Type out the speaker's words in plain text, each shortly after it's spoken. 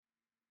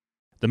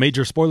The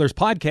Major Spoilers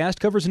podcast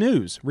covers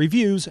news,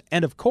 reviews,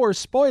 and of course,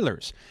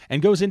 spoilers,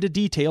 and goes into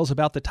details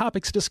about the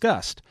topics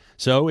discussed.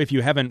 So if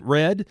you haven't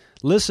read,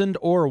 listened,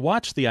 or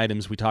watched the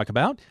items we talk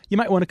about, you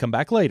might want to come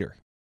back later.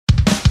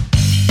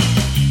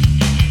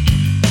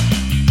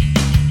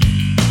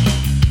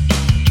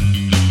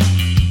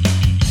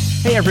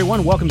 Hey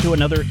everyone, welcome to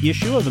another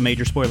issue of the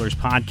Major Spoilers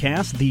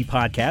podcast, the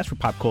podcast for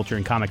pop culture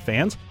and comic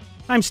fans.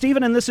 I'm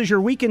Steven, and this is your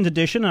weekend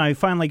edition, and I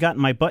finally got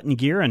in my button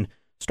gear and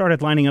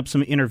started lining up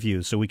some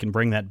interviews so we can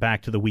bring that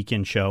back to the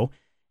weekend show.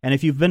 And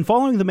if you've been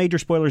following the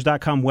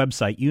MajorSpoilers.com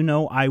website, you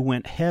know I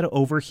went head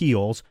over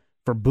heels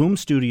for Boom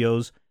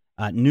Studios'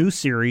 new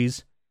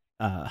series,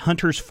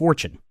 Hunter's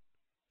Fortune.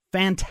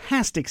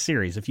 Fantastic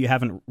series if you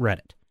haven't read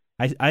it.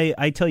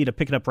 I tell you to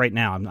pick it up right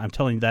now. I'm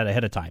telling you that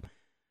ahead of time.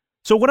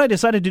 So what I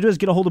decided to do is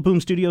get a hold of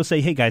Boom Studios, say,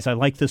 hey guys, I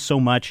like this so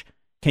much.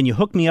 Can you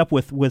hook me up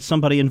with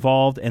somebody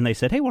involved? And they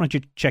said, hey, why don't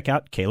you check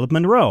out Caleb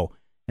Monroe?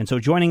 And so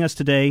joining us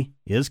today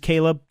is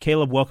Caleb.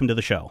 Caleb, welcome to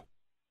the show.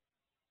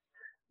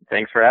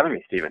 Thanks for having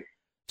me, Stephen.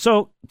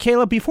 So,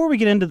 Caleb, before we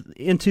get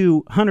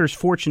into Hunter's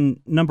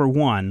Fortune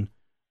 #1,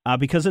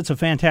 because it's a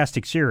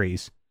fantastic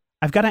series,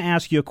 I've got to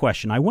ask you a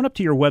question. I went up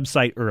to your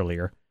website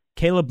earlier,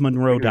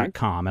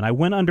 calebmonroe.com, and I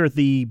went under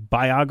the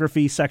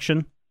biography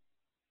section.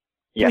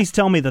 Yes. Please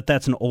tell me that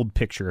that's an old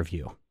picture of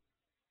you.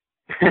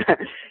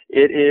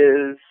 It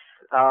is.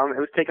 It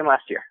was taken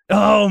last year.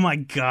 Oh, my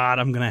God.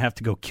 I'm going to have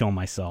to go kill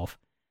myself.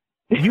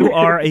 You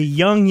are a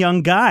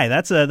young guy.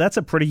 That's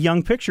a pretty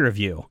young picture of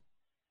you.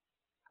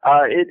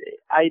 I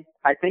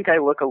think I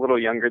look a little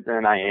younger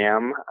than I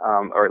am,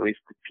 or at least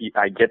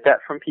I get that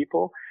from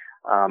people.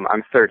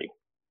 I'm 30.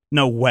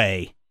 No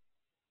way.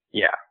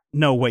 Yeah.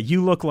 No way.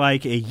 You look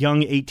like a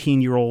young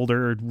 18-year-old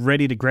or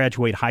ready to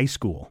graduate high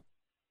school.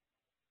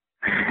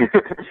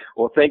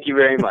 Well, thank you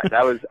very much.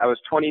 I was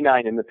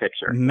 29 in the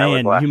picture.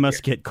 Man, you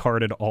must get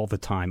carded all the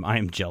time. I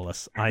am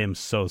jealous. I am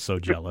so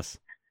jealous.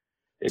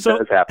 It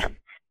does happen.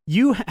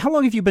 How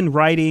long have you been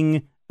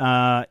writing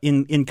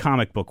in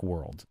comic book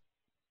world?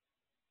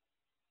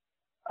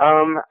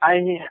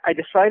 I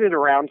decided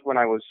around when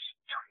I was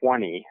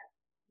 20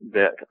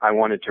 that I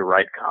wanted to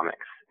write comics,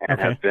 and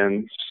have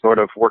been sort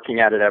of working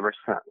at it ever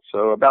since.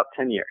 So about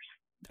 10 years.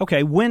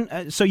 Okay.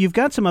 So you've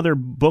got some other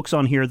books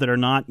on here that are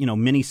not,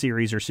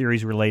 miniseries or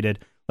series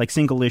related, like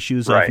single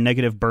issues of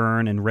Negative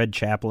Burn and Red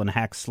Chapel and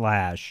Hack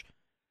Slash.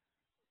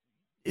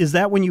 Is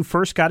that when you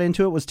first got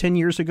into it, was 10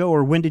 years ago,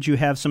 or when did you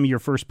have some of your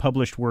first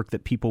published work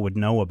that people would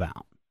know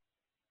about?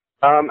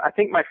 I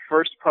think my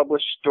first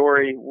published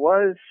story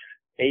was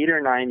 8 or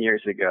 9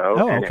 years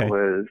ago, and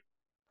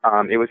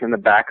it was in the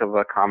back of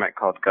a comic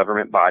called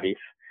Government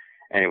Bodies,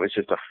 and it was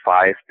just a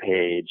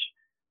 5-page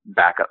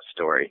backup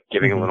story,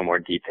 giving a little more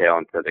detail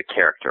into the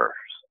characters,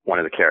 one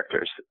of the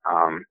characters.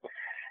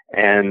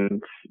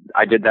 And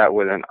I did that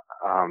with an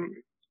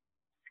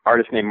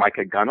artist named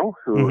Micah Gunnell,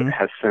 who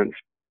has since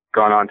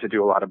gone on to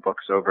do a lot of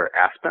books over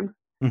Aspen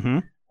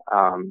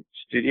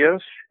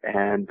Studios.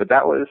 But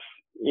that was,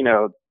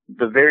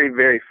 the very,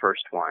 very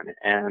first one.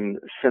 And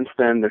since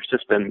then, there's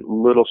just been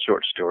little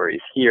short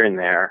stories here and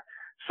there,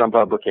 some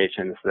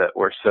publications that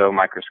were so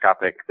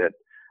microscopic that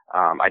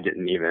I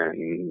didn't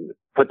even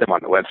put them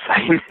on the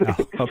website.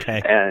 Oh,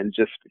 okay. And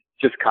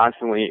just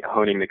constantly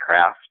honing the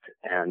craft.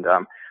 And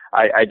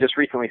I just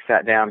recently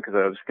sat down because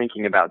I was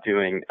thinking about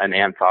doing an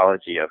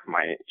anthology of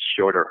my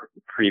shorter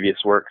previous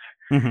works.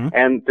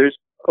 And there's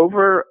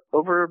over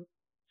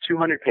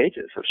 200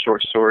 pages of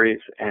short stories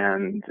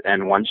and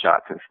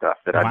one-shots and stuff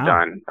that I've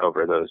done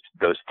over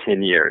those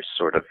 10 years,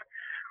 sort of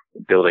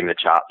building the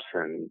chops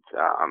and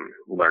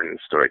learning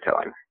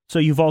storytelling. So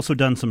you've also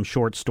done some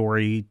short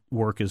story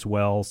work as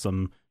well,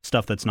 some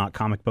stuff that's not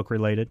comic book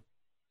related?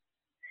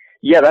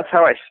 Yeah, that's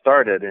how I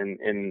started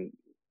in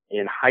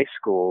high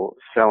school,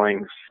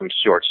 selling some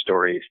short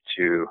stories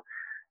to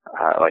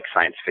like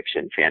science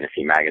fiction,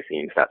 fantasy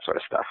magazines, that sort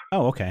of stuff.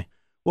 Oh, okay.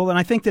 Well, and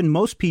I think that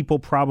most people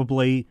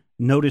probably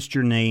noticed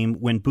your name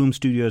when Boom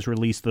Studios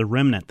released The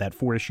Remnant, that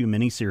 4-issue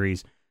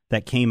miniseries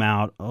that came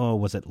out,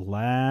 was it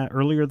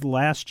earlier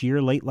last year,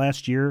 late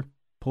last year,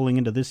 pulling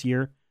into this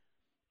year?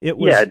 It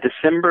was,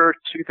 December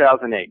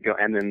 2008,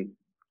 and then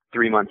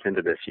 3 months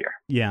into this year.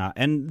 Yeah,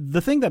 and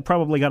the thing that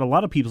probably got a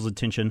lot of people's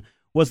attention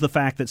was the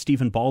fact that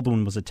Stephen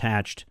Baldwin was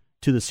attached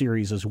to the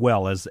series as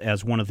well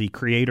as one of the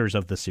creators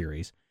of the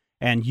series,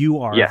 and you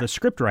are the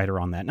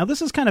scriptwriter on that. Now,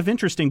 this is kind of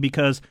interesting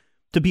because,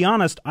 to be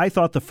honest, I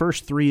thought the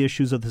first 3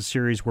 issues of the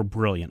series were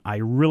brilliant. I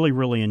really,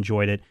 really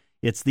enjoyed it.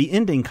 It's the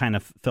ending kind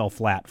of fell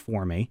flat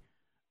for me,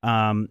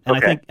 I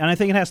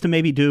think it has to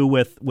maybe do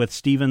with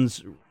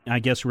Stephen's, I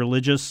guess,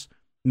 religious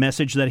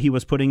message that he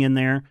was putting in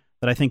there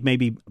that I think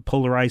maybe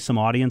polarized some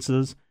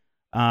audiences.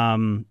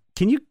 Can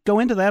you go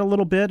into that a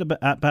little bit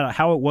about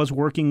how it was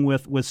working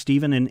with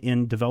Stephen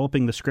in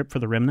developing the script for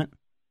The Remnant?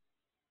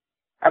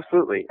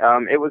 Absolutely.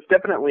 It was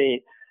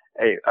definitely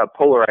a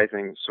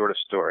polarizing sort of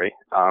story,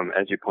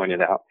 as you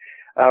pointed out.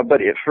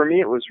 But for me,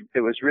 it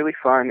was really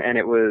fun, and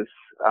it was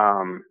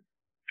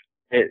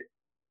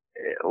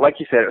like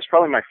you said, it was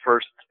probably my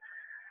first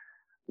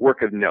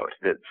work of note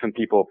that some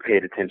people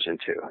paid attention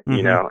to,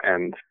 you know,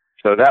 and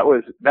so that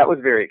was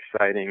very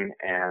exciting.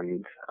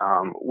 And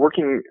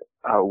working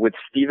with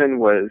Stephen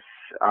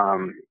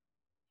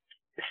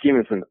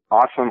Stephen's an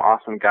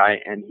awesome guy,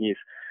 and he's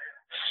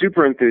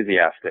super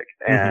enthusiastic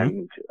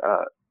and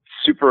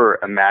super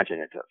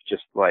imaginative.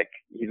 Just like,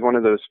 he's one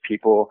of those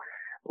people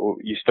who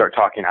you start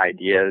talking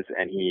ideas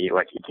and he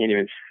can't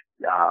even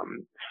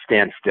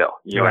stand still.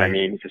 You know what I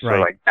mean? He's just sort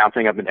of like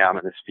bouncing up and down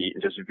on his feet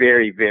and just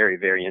very, very,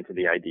 very into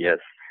the ideas.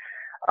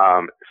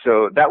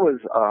 So that was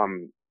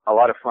a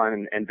lot of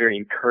fun and very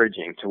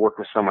encouraging to work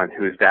with someone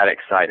who's that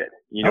excited.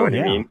 You know what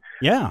I mean?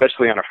 Yeah.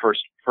 Especially on a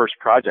first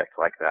project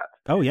like that.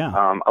 Oh yeah.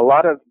 A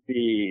lot of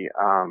the,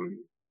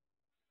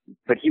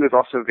 but he was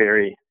also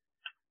very,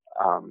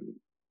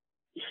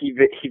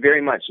 he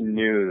very much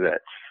knew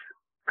that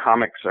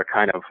comics are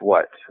kind of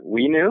what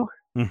we knew,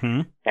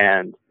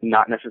 and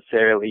not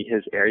necessarily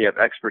his area of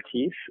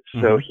expertise.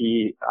 So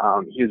he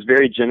was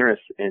very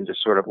generous in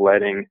just sort of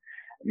letting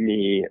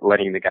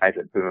the guys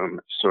at Boom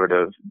sort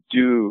of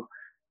do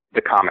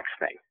the comics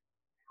thing.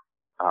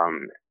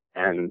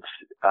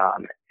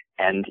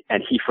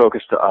 And he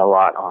focused a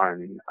lot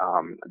on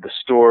the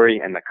story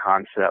and the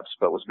concepts,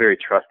 but was very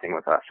trusting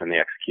with us in the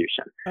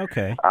execution.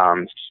 Okay.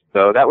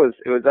 So it was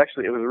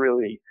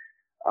really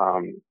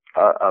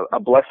a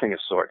blessing of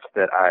sorts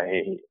that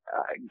I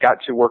got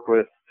to work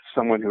with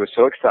someone who was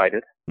so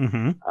excited,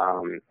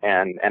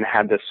 and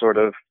had this sort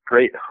of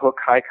great hook,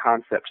 high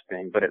concept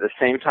thing. But at the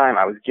same time,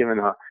 I was given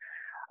a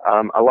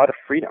lot of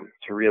freedom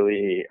to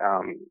really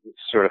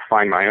sort of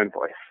find my own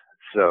voice.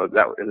 So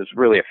it was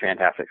really a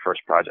fantastic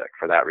first project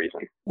for that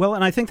reason. Well,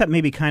 and I think that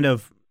maybe kind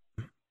of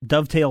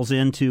dovetails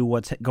into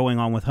what's going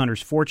on with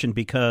Hunter's Fortune,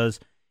 because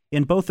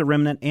in both The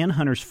Remnant and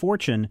Hunter's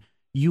Fortune,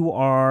 you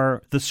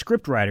are the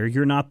scriptwriter.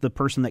 You're not the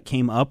person that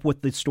came up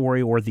with the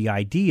story or the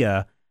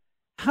idea.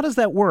 How does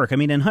that work? I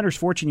mean, in Hunter's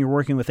Fortune, you're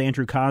working with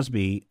Andrew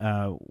Cosby,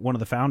 one of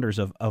the founders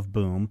of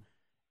Boom.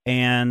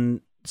 And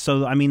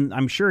so, I mean,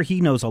 I'm sure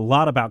he knows a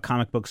lot about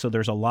comic books, so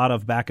there's a lot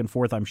of back and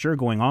forth, I'm sure,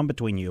 going on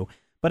between you.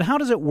 But how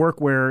does it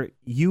work where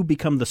you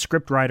become the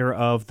scriptwriter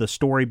of the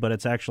story, but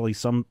it's actually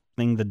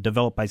something that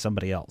developed by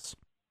somebody else?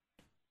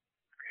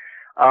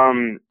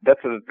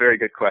 That's a very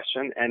good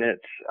question. And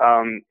it's,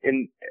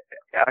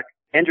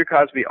 Andrew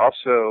Cosby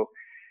also,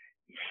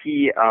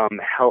 he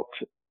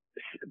helped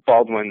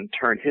Baldwin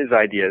turn his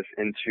ideas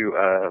into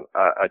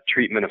a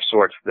treatment of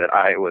sorts that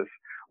I was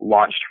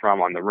launched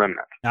from on The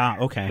Remnant. Ah,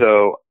 okay.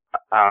 So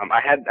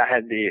I had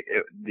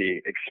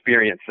the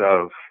experience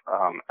of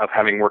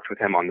having worked with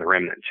him on The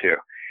Remnant too.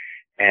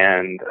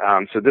 And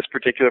so this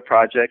particular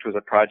project was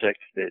a project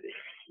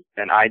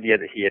an idea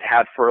that he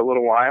had for a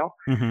little while.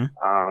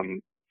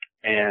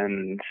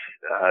 And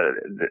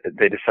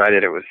they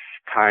decided it was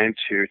time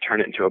to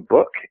turn it into a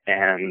book.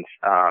 And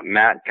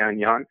Matt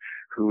Gagnon,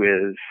 who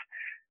is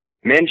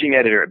managing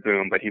editor at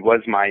Boom, but he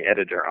was my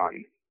editor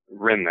on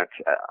Remnant,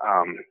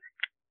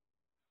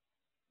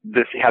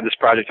 he had this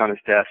project on his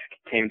desk,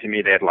 came to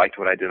me, they had liked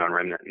what I did on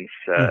Remnant, and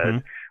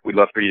said, we'd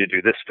love for you to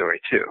do this story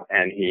too.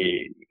 And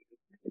he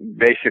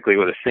basically,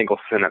 with a single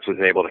sentence, was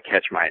able to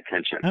catch my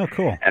attention. Oh,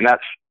 cool. And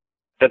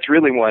that's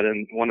really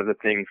one of the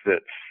things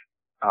that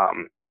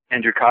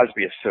Andrew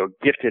Cosby is so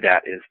gifted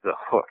at, is the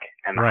hook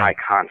and the high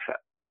concept.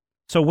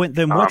 So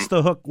what's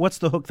the hook? What's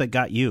the hook that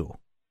got you?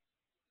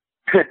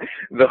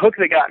 The hook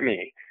that got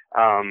me,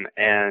 I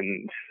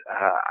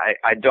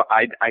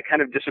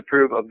kind of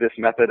disapprove of this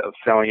method of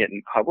selling it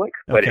in public,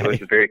 but it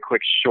was a very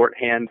quick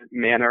shorthand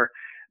manner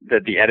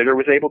that the editor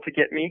was able to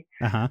get me.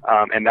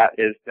 And that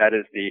is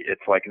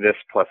it's like this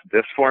plus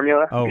this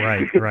formula. Oh,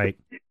 right.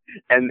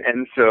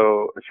 and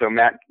so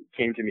Matt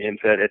came to me and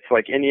said, it's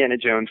like Indiana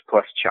Jones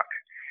plus Chuck.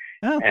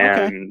 Oh,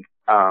 okay.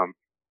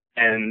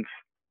 And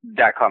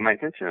that caught my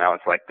attention. I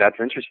was like, that's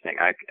interesting.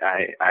 I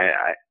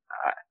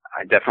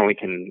definitely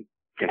can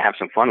have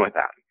some fun with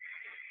that.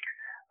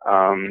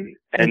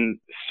 And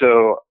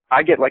so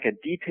I get like a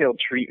detailed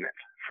treatment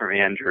from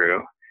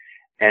Andrew,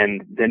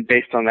 and then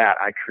based on that,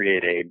 I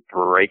create a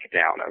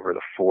breakdown over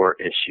the 4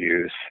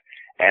 issues,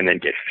 and then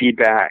get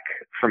feedback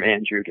from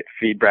Andrew, get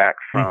feedback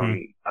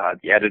from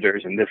the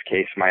editors. In this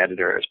case, my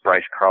editor is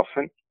Bryce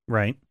Carlson.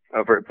 Right.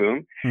 Over at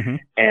Boom.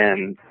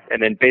 And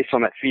then based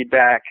on that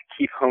feedback,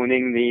 keep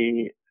honing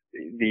the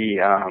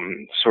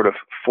sort of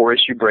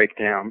 4-issue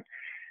breakdown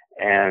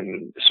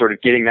and sort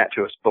of getting that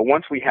to us. But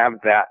once we have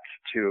that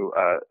to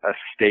a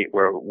state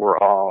where we're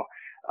all,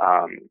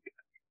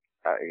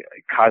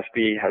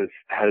 Cosby has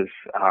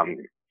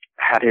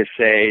had his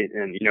say,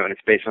 and and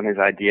it's based on his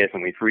ideas,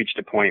 and we've reached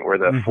a point where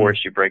the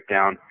 4-issue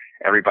breakdown,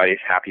 everybody's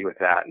happy with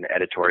that, and the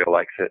editorial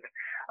likes it.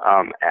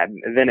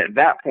 And then at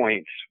that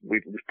point,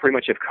 we pretty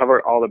much have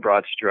covered all the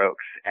broad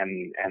strokes,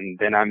 and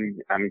then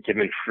I'm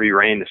given free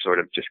rein to sort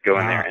of just go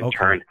in there and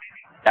turn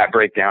that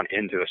breakdown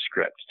into a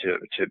script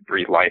to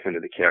breathe life into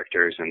the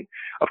characters. And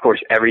of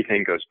course,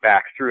 everything goes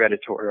back through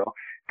editorial,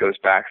 goes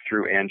back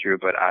through Andrew.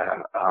 But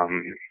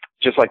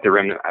just like The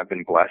Remnant, I've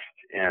been blessed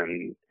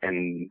in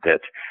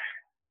that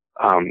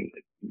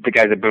the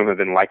guys at Boom have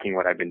been liking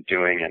what I've been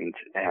doing,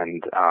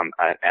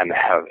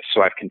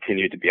 so I've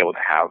continued to be able to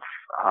have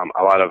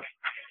a lot of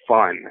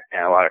fun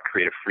and a lot of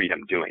creative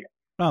freedom doing it.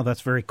 Oh,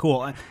 that's very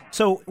cool.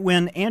 So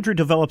when Andrew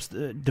develops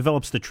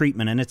the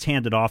treatment and it's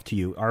handed off to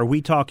you, are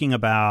we talking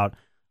about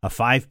a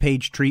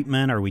 5-page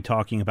treatment? Are we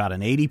talking about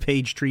an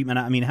 80-page treatment?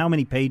 I mean, how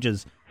many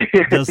pages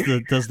does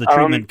the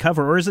treatment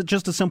cover, or is it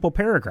just a simple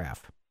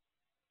paragraph?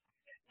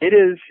 It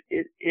is.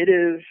 It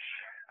is.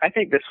 I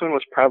think this one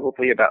was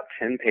probably about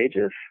 10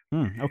 pages.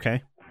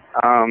 Okay.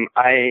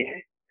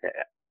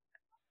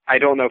 I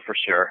don't know for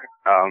sure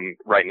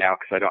right now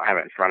because I don't have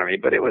it in front of me,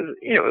 but it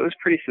was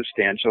pretty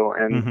substantial,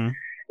 and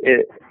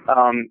it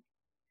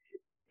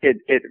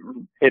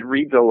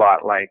reads a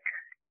lot like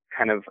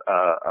kind of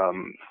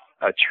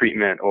a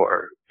treatment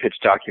or pitch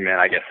document,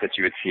 I guess, that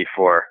you would see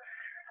for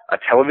a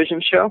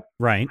television show,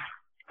 right?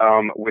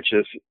 Which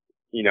is,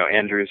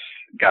 Andrew's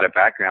got a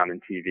background in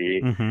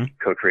TV,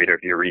 co-creator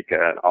of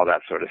Eureka and all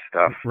that sort of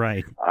stuff,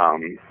 right?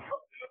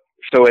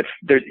 So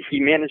he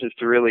manages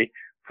to really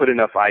put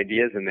enough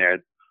ideas in there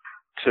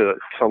to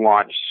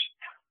launch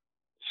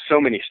so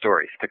many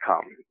stories to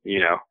come.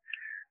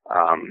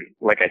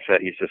 Like I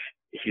said,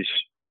 he's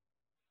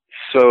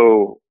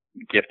so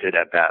gifted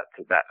at that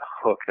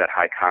hook, that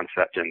high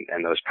concept,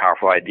 and those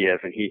powerful ideas,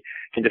 and he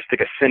can just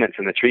stick a sentence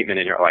in the treatment,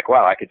 and you're like,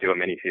 wow, I could do a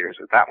miniseries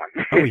with that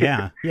one. Oh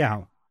yeah.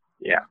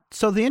 Yeah.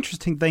 So the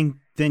interesting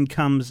thing then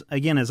comes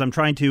again, as I'm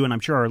trying to, and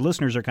I'm sure our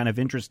listeners are kind of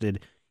interested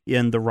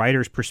in the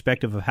writer's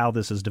perspective of how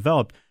this is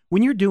developed.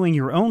 When you're doing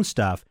your own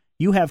stuff,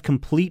 you have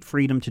complete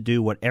freedom to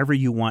do whatever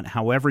you want,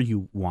 however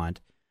you want.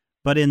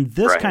 But in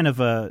this kind of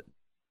a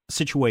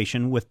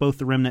situation with both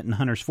The Remnant and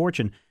Hunter's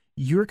Fortune,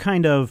 you're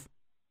kind of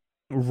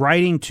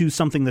writing to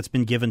something that's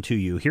been given to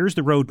you. Here's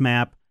the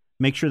roadmap.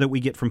 Make sure that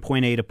we get from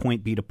point A to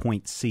point B to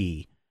point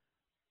C.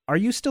 Are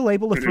you still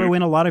able to throw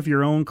in a lot of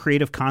your own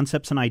creative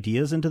concepts and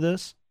ideas into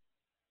this?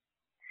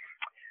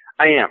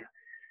 I am.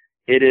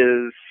 It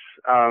is.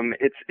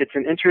 It's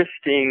an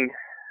interesting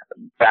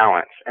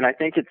balance, and I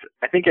think it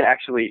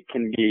actually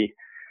can be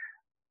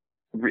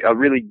a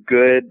really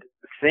good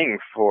thing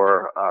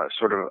for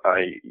sort of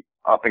a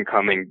up and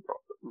coming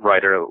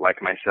writer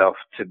like myself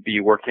to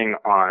be working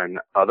on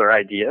other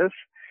ideas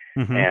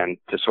and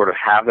to sort of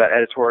have that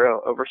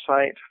editorial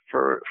oversight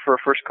for a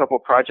first couple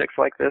projects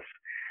like this,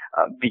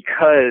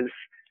 because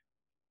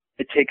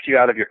it takes you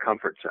out of your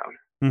comfort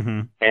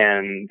zone.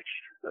 And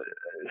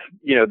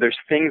there's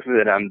things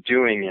that I'm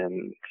doing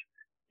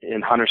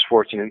in Hunter's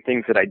Fortune and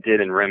things that I did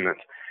in Remnant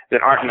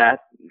that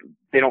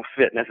they don't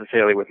fit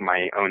necessarily with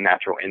my own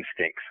natural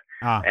instincts.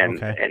 And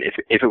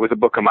if it was a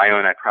book of my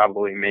own, I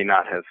probably may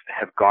not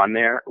have gone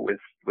there with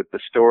the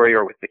story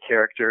or with the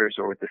characters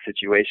or with the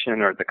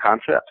situation or the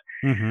concept.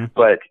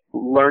 But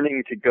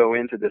learning to go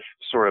into this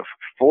sort of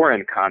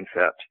foreign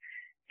concept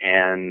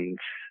and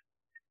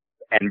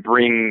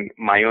bring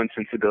my own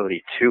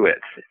sensibility to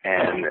it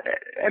and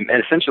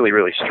essentially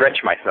really stretch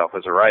myself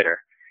as a writer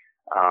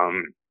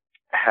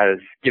has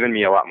given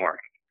me a lot more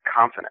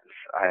confidence.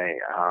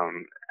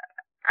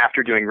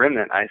 After doing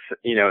Remnant,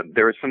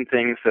 there were some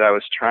things that I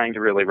was trying to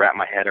really wrap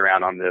my head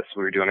around on this.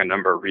 We were doing a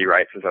number of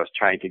rewrites as I was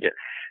trying to get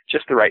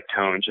just the right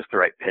tone, just the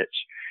right pitch,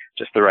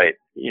 just the right,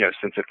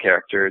 sense of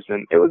characters.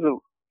 And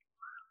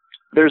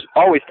there's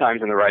always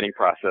times in the writing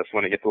process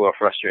when it gets a little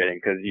frustrating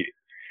because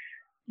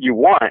you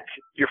want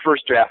your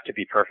first draft to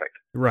be perfect.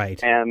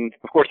 Right. And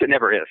of course it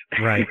never is.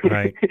 Right.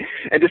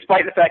 And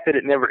despite the fact that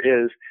it never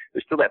is,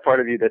 there's still that part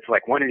of you that's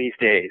like, one of these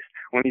days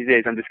I'm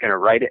just going to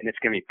write it and it's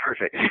going to be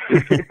perfect.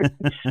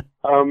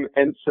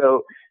 And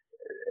so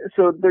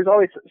there's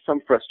always some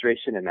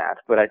frustration in that,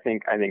 but I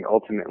think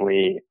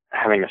ultimately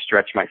having to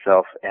stretch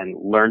myself and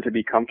learn to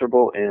be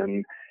comfortable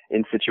in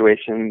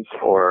situations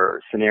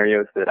or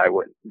scenarios that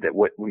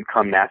wouldn't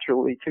come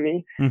naturally to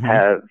me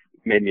have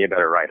made me a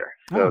better writer.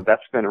 So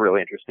that's been a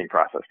really interesting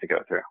process to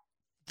go through.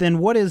 Then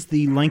what is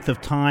the length of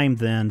time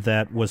then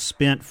that was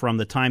spent from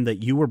the time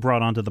that you were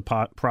brought onto the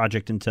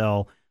project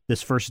until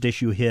this first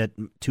issue hit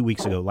 2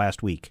 weeks ago,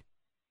 last week,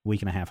 a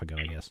week and a half ago,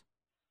 I guess?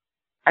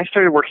 I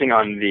started working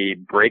on the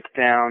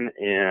breakdown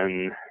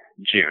in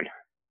June.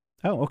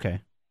 Oh,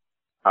 okay.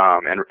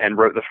 And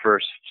wrote the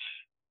first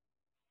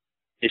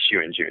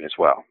issue in June as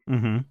well.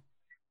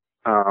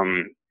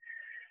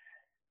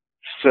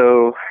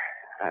 So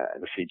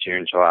let's see,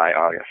 June, July,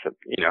 August,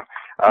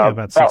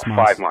 about 6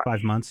 months. 5 months.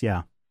 5 months,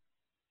 yeah.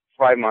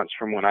 5 months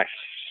from when I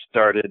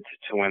started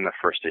to when the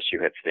first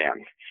issue hit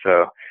stands.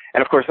 So,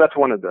 and of course, that's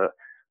one of the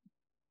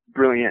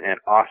brilliant and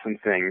awesome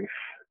things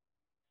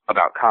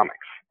about comics.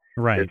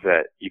 Right. Is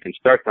that you can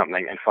start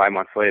something and 5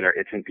 months later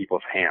it's in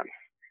people's hands.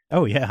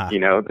 Oh yeah.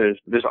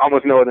 There's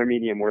almost no other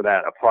medium where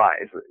that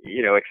applies,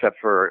 except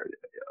for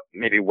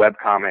maybe web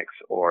comics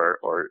or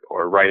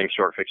writing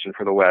short fiction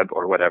for the web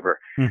or whatever.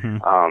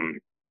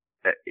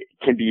 It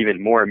can be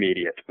even more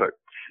immediate,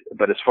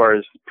 but as far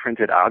as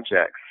printed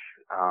objects,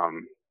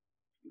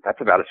 that's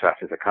about as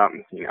fast as it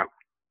comes,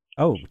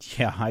 Oh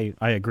yeah, I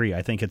agree.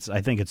 I think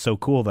it's so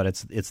cool that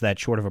it's that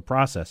short of a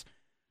process.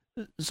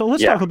 So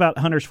let's talk about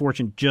Hunter's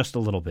Fortune just a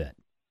little bit.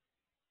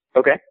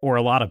 Okay. Or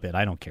a lot of it.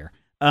 I don't care.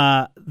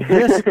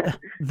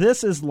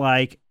 This is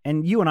like,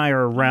 and you and I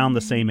are around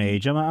the same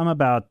age. I'm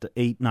about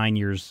 8-9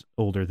 years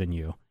older than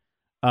you.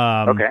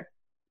 Okay.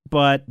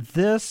 But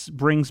this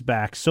brings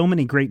back so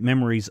many great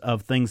memories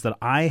of things that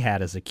I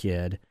had as a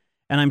kid.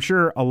 And I'm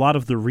sure a lot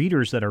of the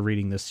readers that are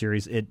reading this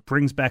series, it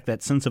brings back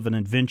that sense of an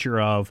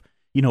adventure of,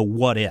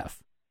 what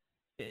if?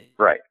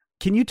 Right.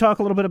 Can you talk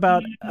a little bit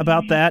about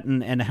that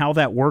and how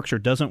that works or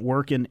doesn't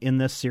work in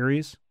this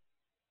series?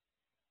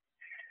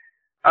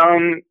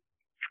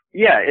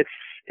 Yeah,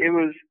 it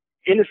was,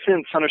 in a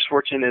sense, Hunter's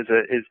Fortune is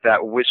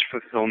that wish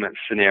fulfillment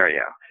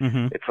scenario.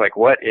 Mm-hmm. It's like,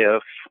 what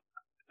if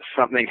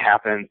something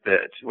happened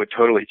that would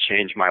totally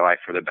change my life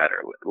for the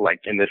better? Like,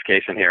 in this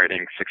case,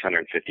 inheriting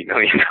 $650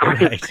 million.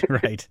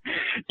 Right.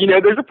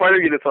 There's a part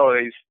of you that's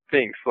always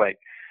thinks, like,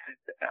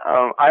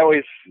 I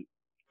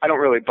don't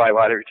really buy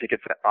lottery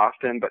tickets that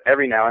often, but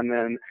every now and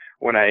then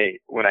when I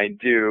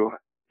do,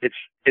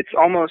 it's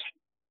almost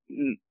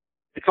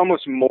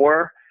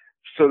more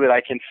so that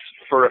I can,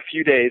 for a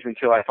few days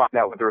until I find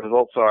out what the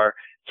results are,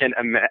 can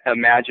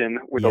imagine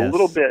with a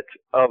little bit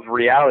of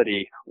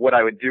reality what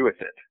I would do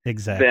with it.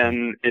 Exactly.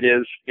 Than it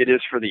is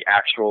for the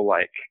actual,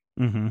 like,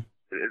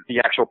 the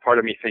actual part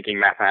of me thinking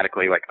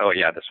mathematically, like, oh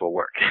yeah, this will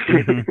work.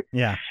 Mm-hmm.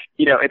 Yeah.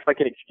 It's like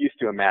an excuse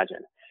to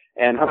imagine.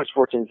 And Hunter's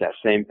Fortune is that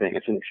same thing.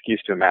 It's an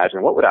excuse to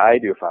imagine, what would I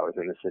do if I was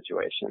in this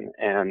situation?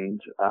 And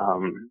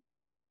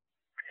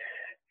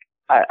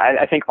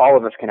I think all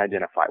of us can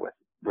identify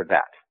with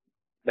that.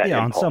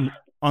 Yeah, impulse.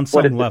 on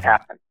some level.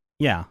 Happen?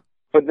 Yeah.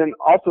 But then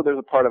also there's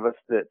a part of us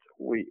that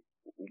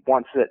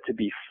wants it to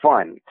be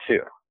fun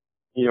too.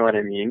 You know what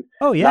I mean?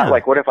 Oh yeah. Not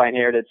like, what if I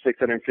inherited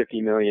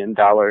 $650 million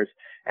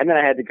and then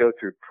I had to go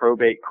through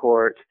probate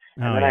court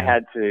and then I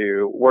had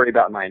to worry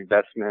about my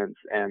investments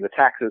and the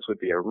taxes would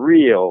be a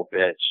real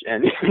bitch.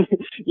 And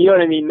you know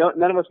what I mean?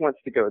 None of us wants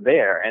to go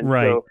there. And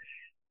so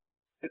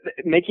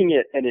making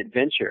it an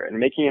adventure and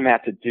making him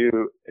have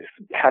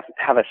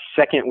a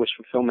second wish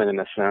fulfillment in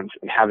a sense,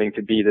 and having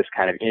to be this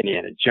kind of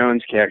Indiana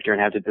Jones character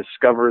and have to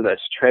discover this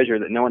treasure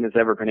that no one has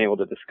ever been able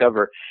to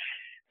discover,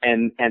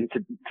 and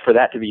for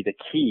that to be the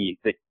key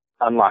that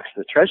unlocks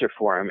the treasure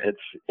for him,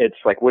 it's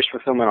like wish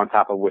fulfillment on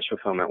top of wish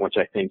fulfillment, which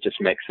I think just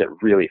makes it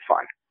really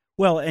fun.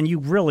 Well, and you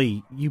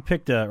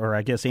picked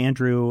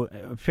Andrew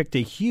picked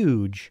a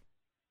huge,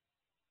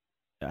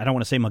 I don't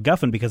want to say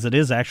MacGuffin because it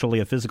is actually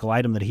a physical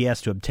item that he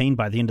has to obtain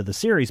by the end of the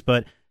series,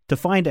 but to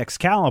find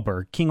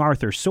Excalibur, King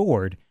Arthur's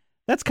sword,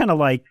 that's kind of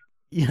like,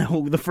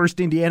 the first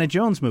Indiana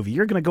Jones movie.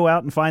 You're going to go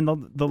out and find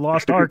the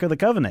lost Ark of the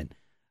Covenant.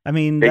 I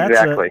mean,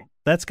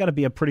 that's got to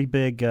be a pretty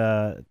big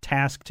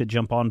task to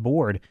jump on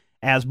board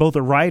as both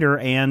a writer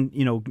and,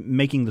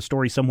 making the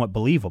story somewhat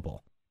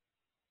believable.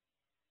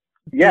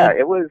 Yeah,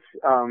 it was,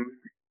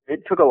 it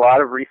took a lot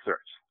of research.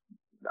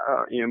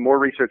 More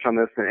research on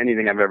this than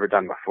anything I've ever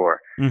done before.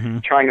 Mm-hmm.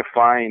 Trying to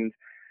find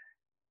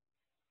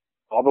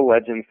all the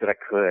legends that I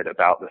could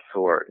about the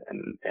sword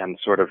and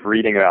sort of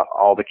reading about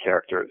all the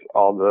characters,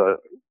 all the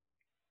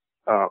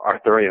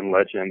Arthurian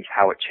legends,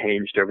 how it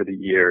changed over the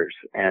years,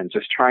 and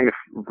just trying to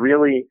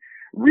really,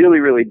 really,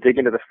 really dig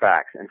into the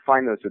facts and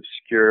find those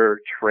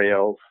obscure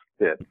trails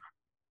that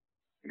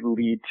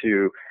lead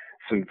to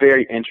some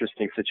very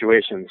interesting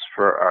situations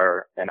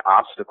and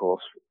obstacles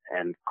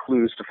and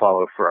clues to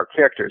follow for our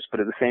characters, but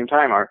at the same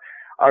time are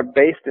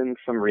based in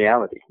some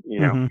reality,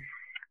 mm-hmm.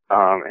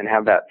 And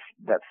have that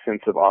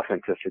sense of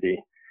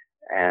authenticity.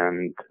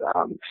 And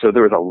so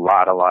there was a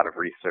lot of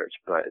research,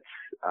 but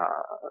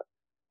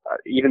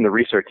even the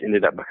research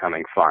ended up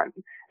becoming fun.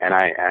 And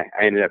I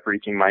ended up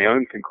reaching my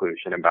own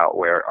conclusion about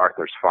where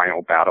Arthur's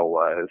final battle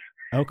was,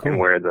 and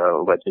where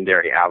the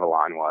legendary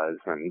Avalon was,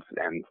 and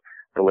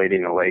the Lady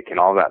in the Lake and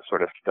all that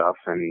sort of stuff.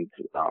 And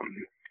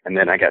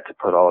then I got to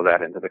put all of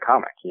that into the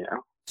comic,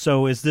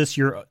 So is this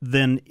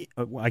the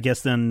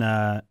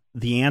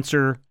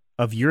answer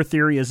of your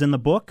theory is in the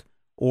book,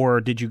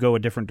 or did you go a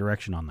different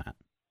direction on that?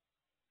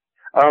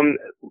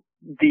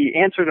 The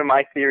answer to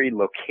my theory,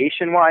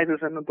 location-wise,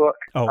 is in the book.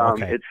 Oh,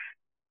 okay.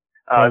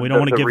 We don't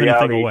want to give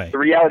anything away. The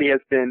reality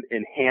has been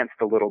enhanced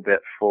a little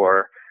bit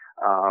for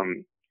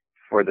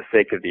the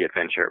sake of the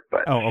adventure.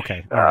 But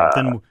okay. All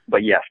right.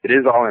 But yes, it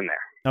is all in there.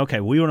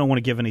 Okay, we don't want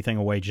to give anything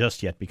away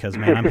just yet because,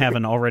 man, I'm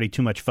having already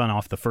too much fun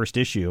off the first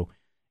issue,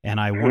 and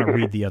I want to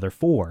read the other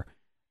four,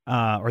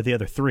 or the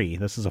other three.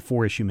 This is a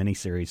 4-issue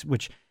miniseries,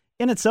 which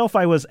in itself,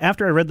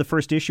 after I read the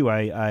first issue,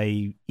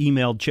 I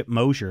emailed Chip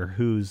Mosier,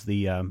 who's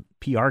the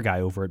PR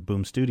guy over at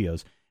Boom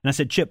Studios, and I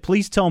said, Chip,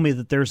 please tell me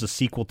that there's a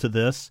sequel to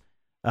this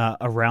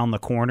around the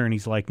corner, and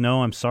he's like,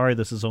 no, I'm sorry,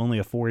 this is only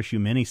a 4-issue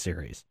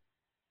miniseries.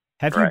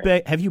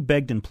 Have you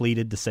begged and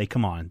pleaded to say,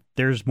 come on,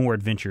 there's more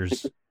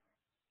adventures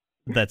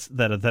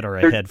that are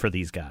ahead for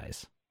these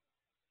guys?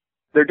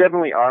 There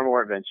definitely are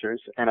more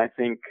adventures, and I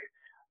think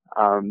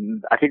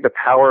the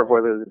power of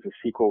whether there's a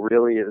sequel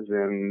really is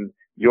in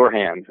your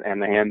hands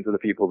and the hands of the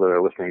people that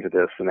are listening to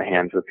this and the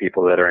hands of the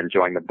people that are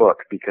enjoying the book,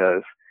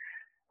 because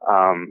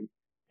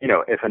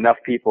if enough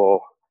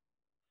people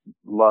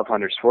love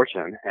Hunter's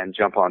Fortune and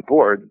jump on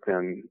board,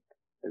 then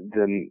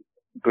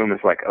Boom is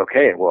like,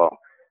 okay, well,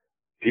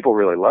 people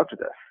really loved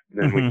this.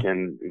 Then we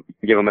can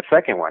give them a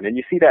second one. And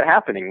you see that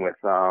happening with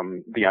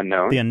The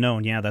Unknown. The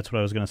Unknown, yeah, that's what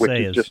I was going to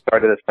say. Which just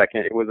started a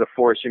second. It was a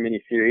 4-issue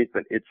miniseries,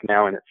 but it's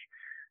now in its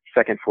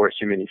second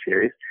 4-issue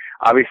miniseries.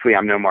 Obviously,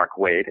 I'm no Mark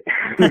Waid.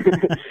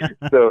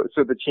 so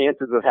the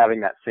chances of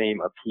having that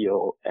same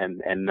appeal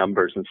and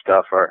numbers and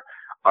stuff are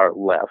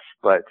less.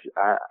 But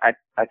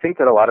I think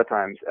that a lot of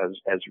times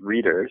as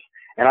readers,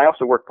 and I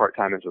also work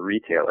part-time as a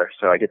retailer,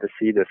 so I get to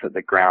see this at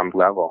the ground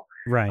level.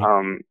 Right.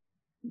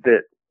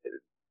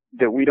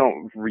 That we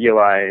don't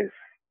realize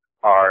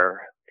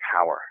our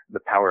power, the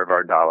power of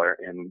our dollar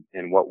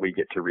in what we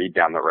get to read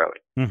down the road.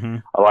 Mm-hmm.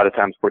 A lot of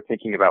times we're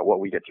thinking about what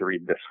we get to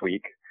read this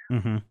week,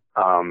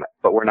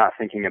 but we're not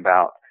thinking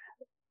about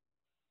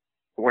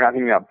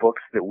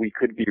books that we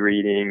could be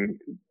reading,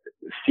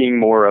 seeing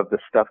more of the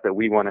stuff that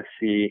we want to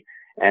see,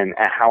 and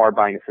how our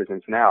buying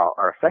decisions now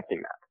are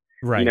affecting that.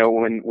 Right. You know,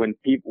 when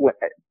people,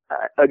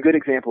 a good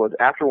example is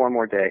After One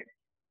More Day,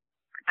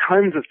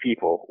 tons of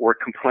people were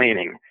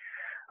complaining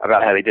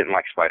about how they didn't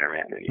like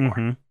Spider-Man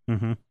anymore.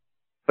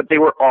 But they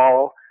were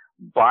all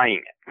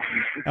buying it.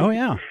 Oh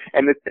yeah.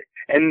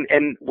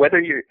 and whether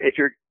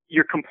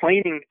you're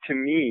complaining to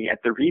me at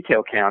the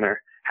retail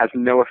counter has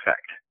no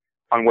effect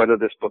on whether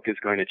this book is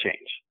going to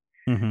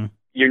change.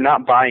 You're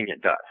not buying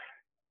it, does.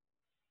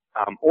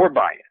 Or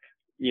buying it.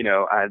 You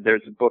know,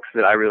 there's books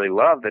that I really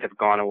love that have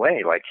gone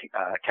away, like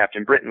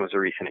Captain Britain was a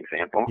recent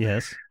example.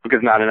 Yes. Because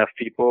not enough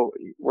people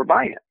were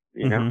buying it,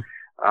 you know.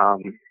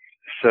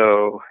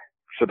 So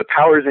the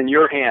power's in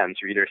your hands,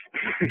 readers.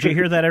 Did you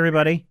hear that,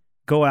 everybody?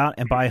 Go out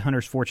and buy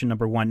Hunter's Fortune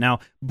 #1. Now,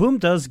 Boom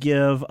does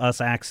give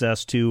us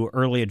access to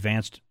early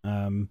advanced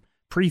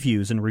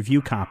previews and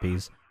review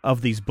copies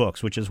of these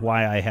books, which is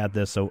why I had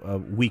this a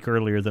week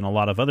earlier than a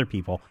lot of other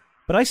people.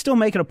 But I still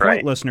make it a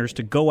point, listeners,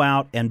 to go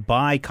out and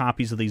buy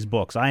copies of these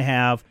books. I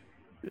have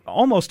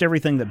almost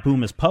everything that Boom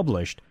has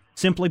published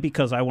simply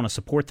because I want to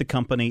support the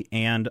company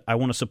and I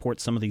want to support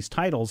some of these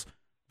titles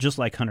just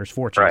like Hunter's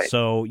Fortune. Right.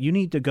 So you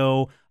need to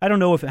go, I don't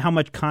know how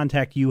much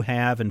contact you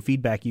have and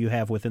feedback you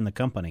have within the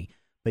company,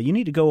 but you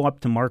need to go up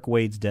to Mark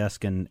Waid's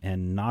desk and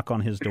knock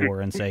on his door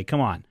and say,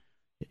 come on,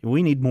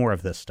 we need more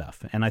of this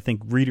stuff. And I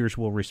think readers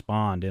will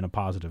respond in a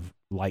positive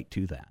light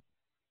to that.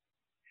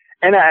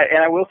 And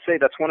I will say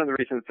that's one of the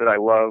reasons that I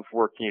love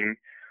working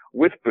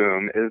with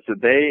Boom is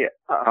that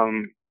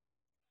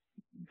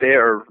they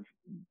are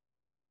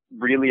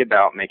really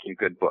about making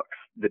good books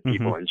that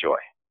people enjoy.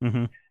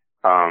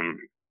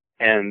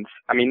 And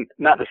I mean,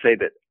 not to say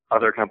that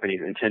other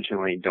companies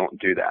intentionally don't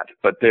do that,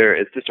 but there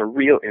is just a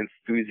real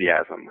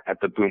enthusiasm at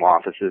the Boom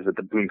offices, at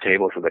the Boom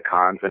tables, at the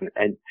cons,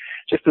 and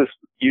just as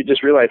you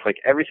just realize, like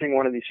every single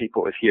one of these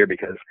people is here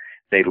because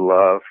they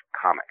love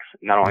comics.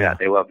 Not only that,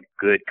 they love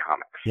good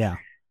comics. Yeah.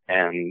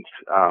 And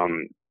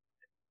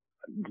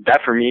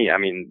that for me, I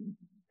mean,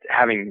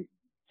 having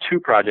 2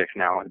 projects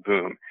now at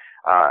Boom,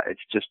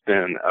 it's just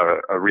been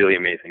a really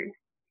amazing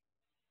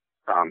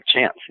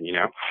chance, you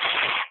know?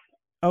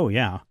 Oh,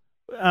 yeah.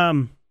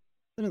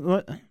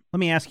 Let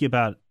me ask you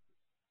about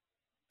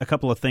a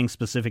couple of things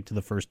specific to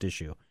the first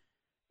issue.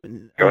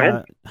 Go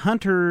ahead.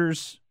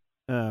 Hunter's,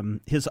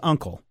 his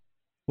uncle,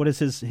 what is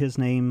his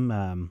name?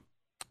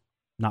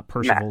 Not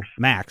Percival.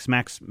 Max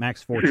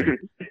Fortune.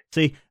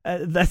 See,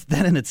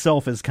 that in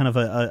itself is kind of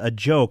a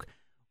joke.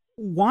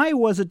 Why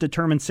was it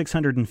determined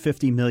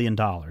 $650 million?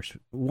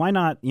 Why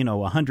not,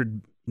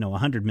 $100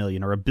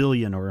 million or $1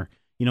 billion or,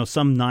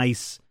 some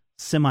nice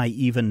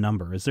semi-even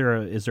number? Is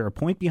there a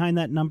point behind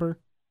that number?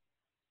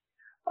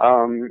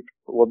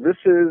 Well, this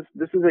is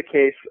a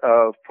case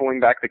of pulling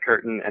back the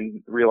curtain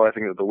and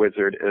realizing that the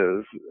wizard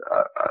is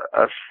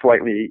a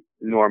slightly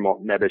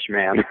normal, nebbish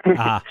man.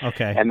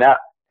 Okay.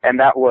 And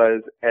that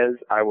was, as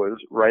I was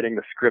writing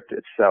the script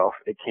itself,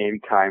 it came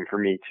time for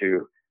me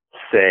to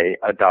say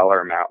a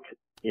dollar amount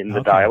in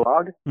the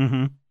dialogue.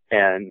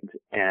 And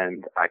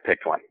I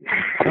picked one.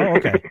 Oh,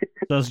 okay.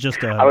 So it's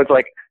just I was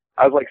like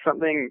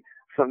something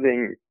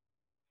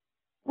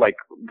like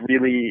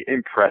really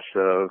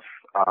impressive,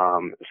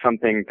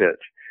 something that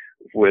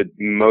would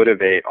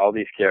motivate all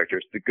these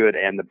characters, the good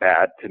and the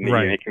bad, to me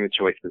making the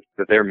choices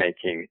that they're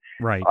making.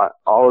 Right.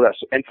 All of that,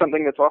 and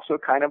something that's also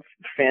kind of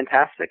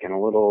fantastic and a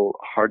little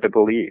hard to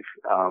believe.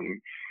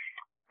 And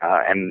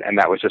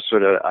that was just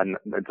sort of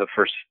the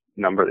first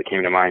number that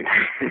came to mind.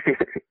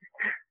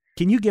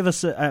 Can you give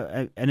us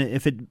and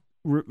if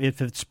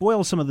it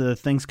spoils some of the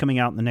things coming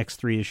out in the next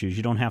 3 issues,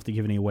 you don't have to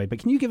give any away, but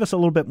can you give us a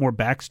little bit more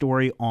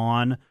backstory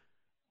on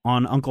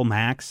Uncle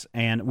Max?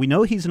 And we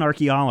know he's an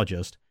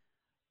archaeologist,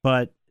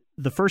 but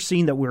the first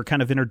scene that we're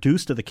kind of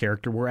introduced to the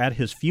character, we're at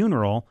his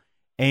funeral,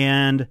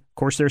 and of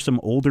course there's some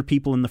older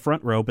people in the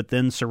front row, but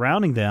then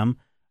surrounding them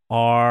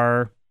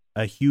are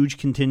a huge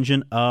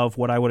contingent of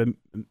what I would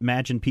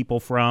imagine people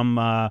from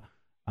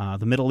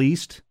the Middle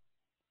East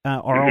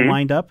are all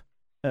lined up.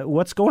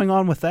 What's going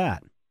on with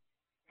that?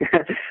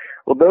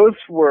 Well, those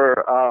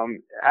were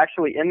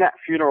actually in that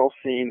funeral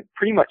scene.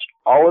 Pretty much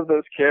all of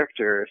those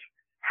characters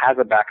has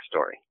a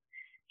backstory,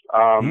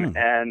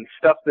 and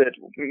stuff that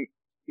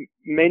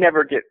may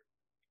never get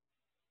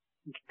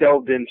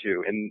delved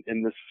into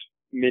in this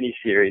mini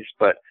series,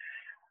 but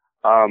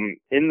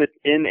in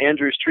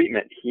Andrew's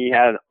treatment, he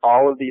had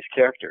all of these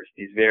characters,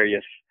 these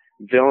various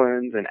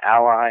villains and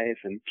allies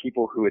and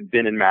people who had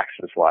been in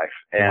Max's life,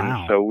 and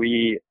wow. so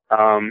we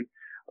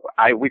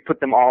put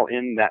them all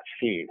in that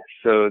scene.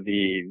 So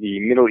the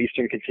Middle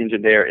Eastern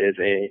contingent there is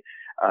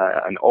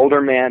an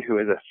older man who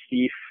is a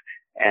thief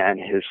and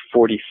his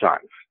 40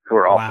 sons who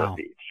are also wow.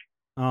 thieves.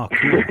 Oh,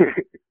 cool.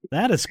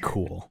 That is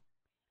cool.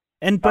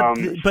 And but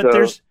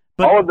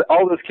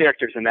all those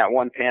characters in that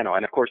one panel,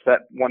 and of course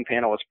that one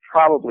panel is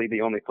probably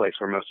the only place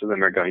where most of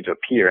them are going to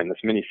appear in this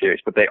miniseries,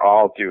 but they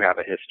all do have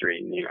a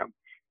history, you know.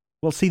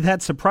 Well, see,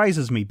 that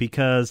surprises me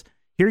because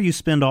here you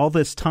spend all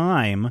this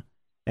time,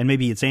 and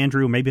maybe it's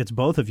Andrew, maybe it's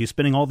both of you,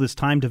 spending all this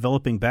time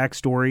developing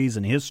backstories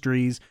and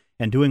histories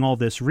and doing all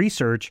this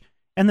research,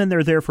 and then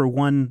they're there for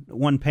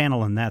one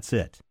panel and that's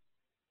it.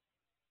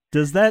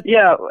 Does that?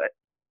 Yeah,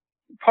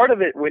 part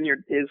of it when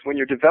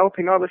you're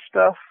developing all this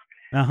stuff.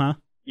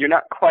 You're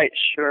not quite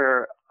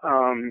sure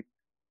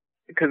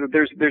because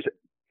there's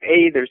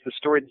the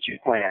story that you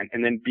plan,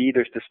 and then B,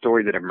 there's the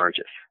story that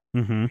emerges.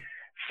 Mm-hmm.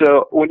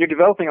 So when you're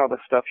developing all this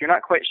stuff, you're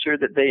not quite sure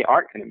that they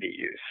aren't going to be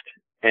used.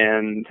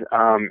 And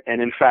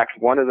in fact,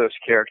 one of those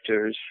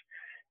characters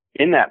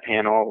in that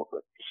panel,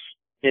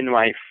 in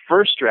my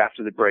first draft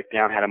of the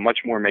breakdown, had a much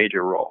more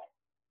major role.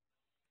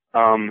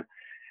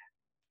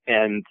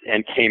 And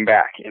came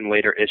back in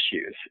later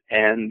issues.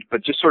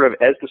 But just sort of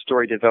as the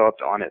story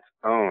developed on its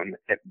own,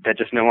 that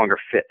just no longer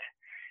fit.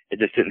 It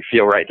just didn't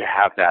feel right to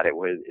have that. It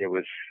was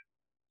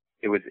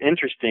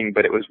interesting,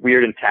 but it was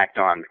weird and tacked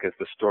on because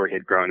the story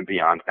had grown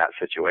beyond that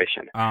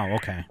situation. Oh,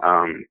 okay.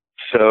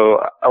 So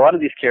a lot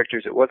of these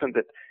characters, it wasn't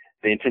that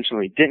they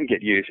intentionally didn't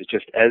get used. It's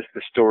just as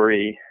the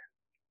story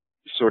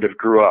sort of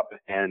grew up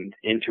and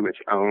into its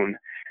own,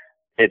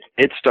 it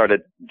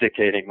started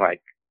dictating,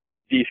 like,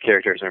 these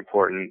characters are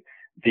important.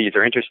 These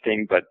are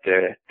interesting, but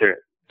they're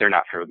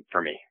not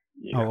for me.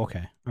 You know? Oh,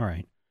 okay. All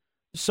right.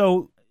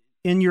 So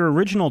in your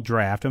original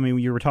draft, I mean,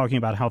 you were talking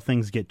about how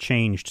things get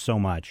changed so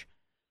much.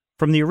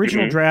 From the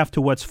original mm-hmm. draft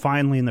to what's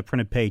finally in the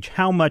printed page,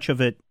 how much of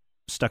it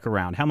stuck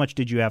around? How much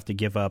did you have to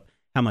give up?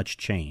 How much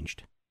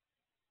changed?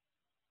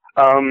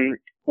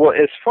 Well,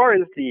 as far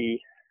as the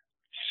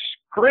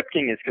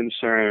scripting is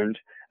concerned,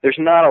 there's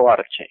not a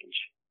lot of change.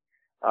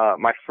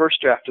 My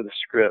first draft of the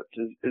script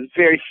is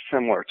very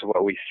similar to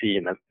what we see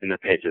in the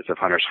pages of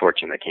Hunter's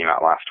Fortune that came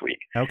out last week.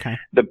 Okay.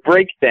 The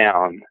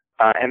breakdown,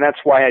 and that's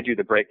why I do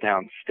the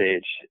breakdown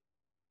stage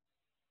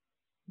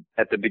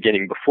at the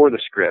beginning before the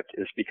script,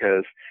 is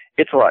because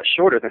it's a lot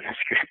shorter than the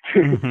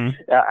script.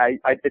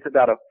 Mm-hmm. It's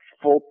about a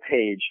full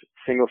page,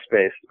 single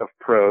space of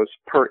prose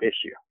per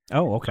issue.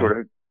 Oh, okay. Sort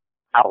of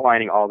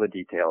outlining all the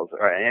details,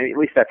 and at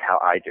least that's how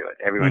I do it.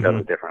 Everyone mm-hmm.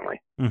 does it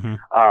differently.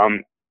 Mm-hmm.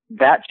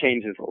 That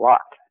changes a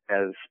lot.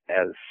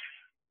 As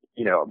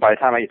you know, by the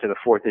time I get to the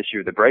fourth issue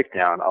of the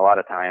breakdown, a lot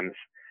of times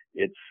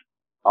it's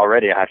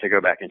already I have to go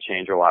back and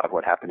change a lot of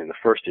what happened in the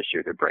first issue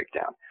of the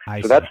breakdown.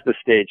 So that's the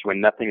stage when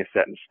nothing is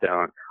set in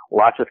stone.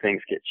 Lots of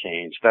things get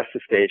changed. That's the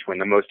stage when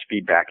the most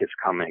feedback is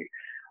coming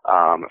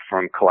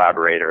from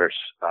collaborators,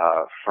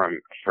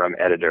 from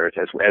editors,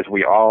 as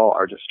we all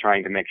are just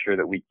trying to make sure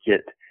that we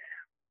get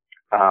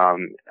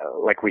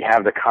like we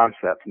have the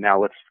concept.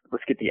 Now let's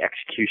get the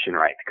execution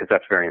right, because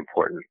that's very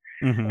important.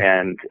 Mm-hmm.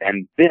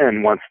 And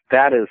then once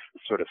that is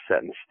sort of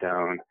set in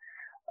stone,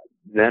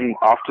 then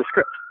off to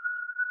script.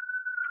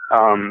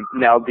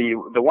 Now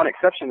the one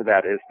exception to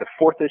that is the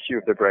fourth issue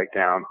of the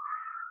breakdown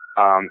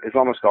is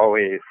almost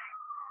always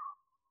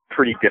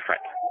pretty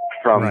different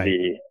from right.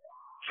 the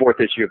fourth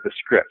issue of the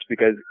script,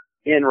 because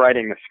in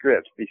writing the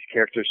script, these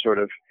characters sort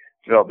of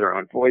develop their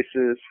own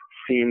voices,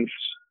 scenes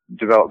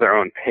develop their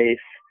own pace.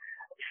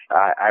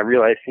 I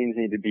realize scenes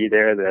need to be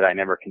there that I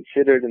never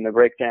considered in the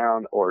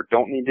breakdown or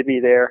don't need to be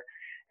there.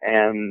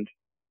 And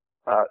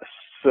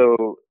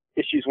so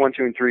issues 1,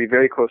 2, and 3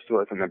 very close to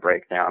us in the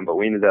breakdown, but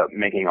we ended up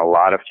making a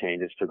lot of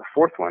changes to the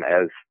fourth one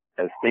as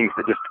things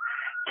that just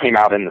came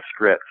out in the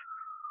script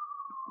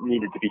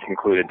needed to be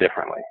concluded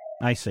differently.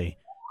 I see.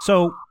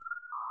 So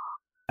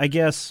I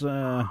guess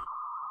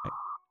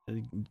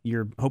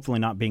you're hopefully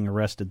not being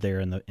arrested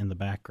there in the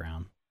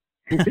background.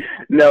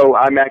 No,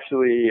 I'm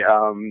actually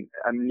I'm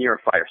near a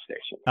fire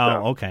station. So.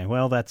 Oh, okay.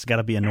 Well, that's got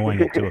to be annoying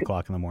at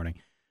 2:00 in the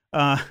morning.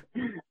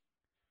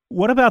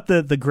 What about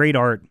the great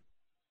art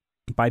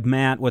by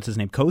Matt? What's his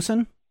name?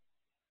 Cosin?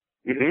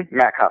 Mm-hmm.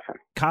 Matt Cosin.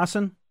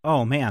 Cosin?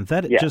 Oh man,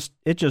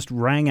 it just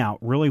rang out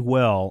really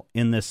well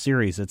in this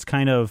series. It's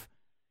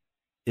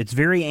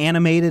very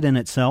animated in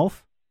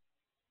itself,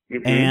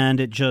 mm-hmm. and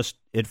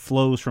it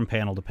flows from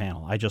panel to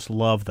panel. I just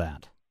love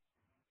that.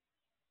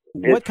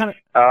 What kind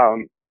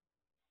of?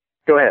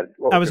 Go ahead.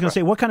 I was going to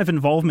say, what kind of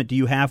involvement do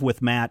you have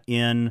with Matt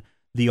in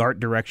the art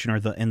direction or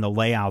in the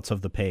layouts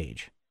of the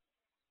page?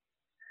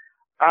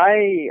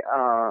 I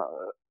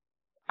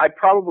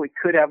probably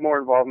could have more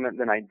involvement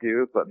than I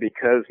do, but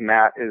because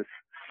Matt is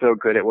so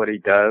good at what he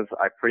does,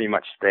 I pretty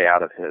much stay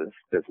out of his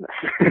business.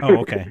 Oh,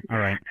 okay. All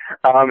right.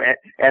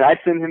 And I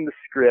send him the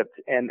script,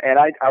 and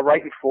I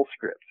write in full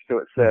script. So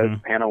it says,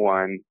 panel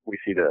 1, we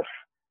see this,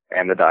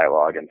 and the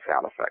dialogue and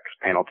sound effects.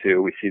 Panel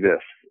 2, we see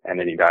this, and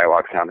any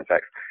dialogue, sound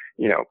effects,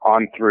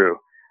 on through.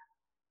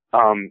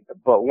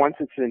 But once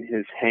it's in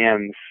his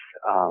hands,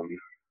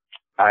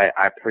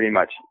 I pretty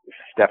much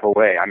step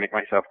away. I make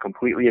myself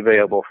completely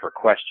available for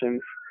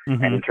questions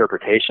and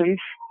interpretations.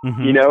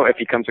 If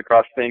he comes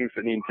across things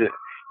that need to,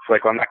 it's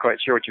like, well, I'm not quite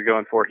sure what you're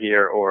going for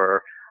here,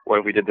 or what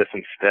if we did this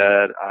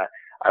instead?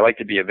 I like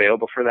to be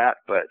available for that,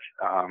 but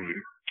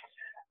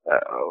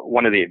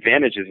one of the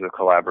advantages of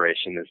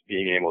collaboration is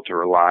being able to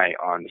rely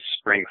on the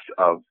strengths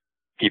of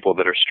people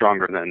that are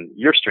stronger than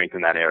your strength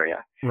in that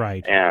area.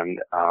 Right. And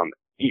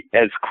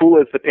as cool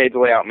as the page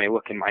layout may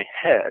look in my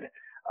head,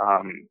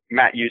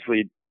 Matt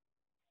usually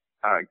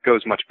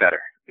goes much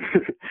better.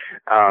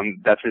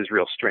 That's his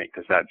real strength,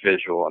 is that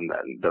visual and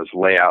those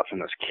layouts and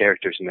those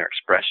characters and their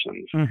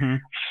expressions.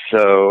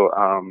 So,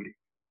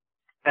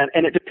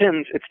 and it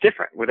depends. It's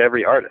different with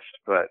every artist,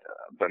 but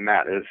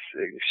Matt is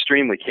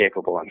extremely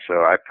capable, and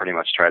so I pretty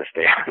much try to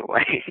stay out of the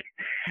way.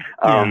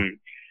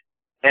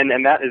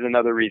 And that is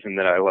another reason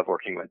that I love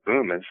working with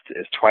Boom is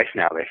twice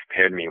now they've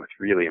paired me with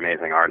really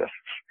amazing artists.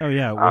 Oh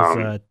yeah, it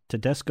was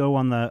Tedesco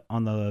on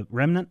the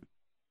Remnant.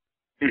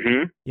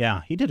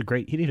 Yeah, he did a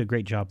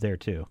great job there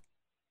too.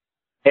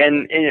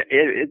 And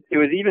it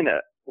was even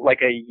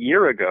like a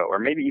year ago, or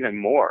maybe even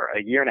more,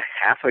 a year and a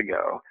half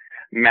ago,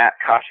 Matt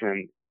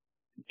Cosman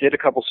did a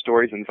couple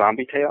stories in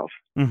Zombie Tales.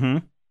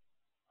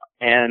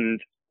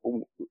 And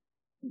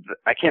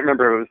I can't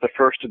remember if it was the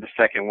first or the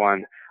second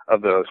one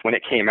of those. When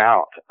it came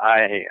out,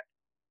 I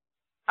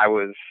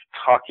was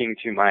talking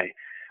to my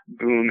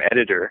Boom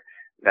editor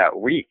that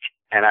week,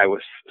 and I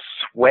was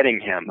sweating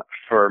him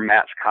for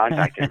Matt's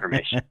contact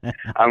information.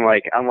 I'm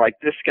like,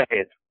 this guy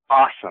is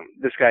awesome.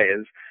 This guy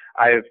is,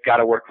 I've got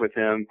to work with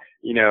him.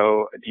 Do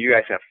you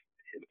guys have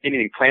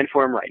anything planned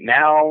for him right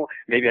now?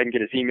 Maybe I can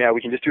get his email. We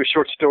can just do a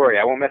short story.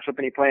 I won't mess up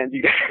any plans.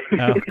 You guys,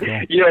 cool.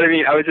 You know what I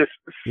mean? I was just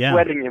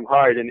sweating him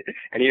hard, and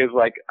he was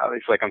like,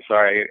 I'm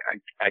sorry,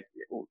 I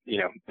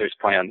there's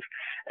plans.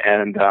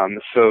 And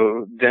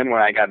so then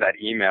when I got that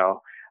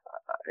email,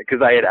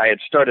 because I had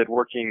started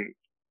working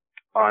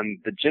on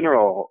the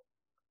general,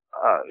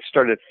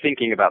 started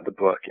thinking about the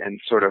book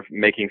and sort of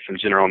making some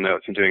general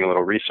notes and doing a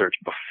little research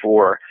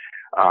before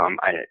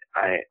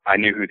I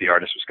knew who the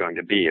artist was going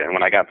to be. And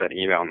when I got that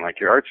email, I'm like,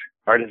 your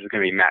artist is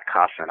going to be Matt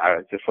Cosman. I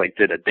was just like,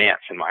 did a dance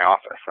in my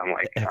office. I'm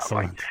like,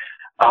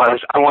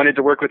 I wanted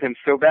to work with him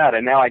so bad,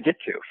 and now I get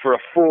to for a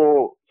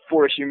full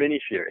 4-issue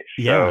miniseries.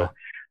 Yeah.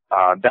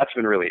 So that's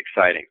been really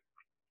exciting.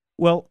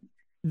 Well,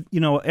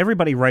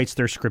 everybody writes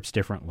their scripts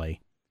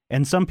differently,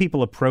 and some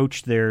people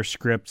approach their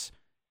scripts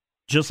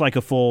just like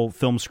a full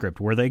film script,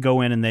 where they go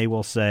in and they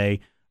will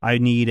say, I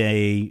need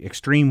a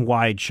extreme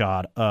wide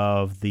shot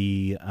of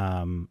the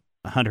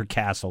Hunter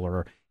Castle,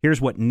 or here's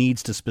what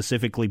needs to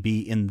specifically be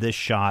in this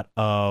shot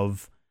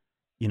of,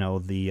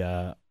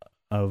 the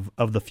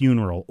of the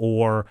funeral,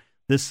 or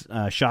this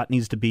shot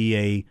needs to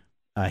be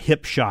a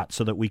hip shot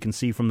so that we can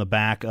see from the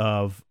back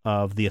of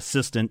the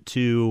assistant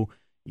to,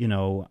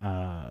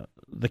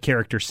 the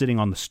character sitting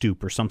on the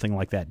stoop or something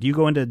like that. Do you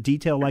go into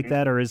detail like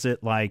that, or is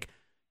it like,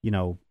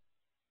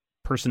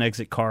 person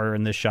exit car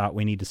in this shot,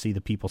 we need to see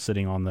the people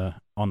sitting on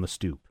the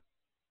stoop?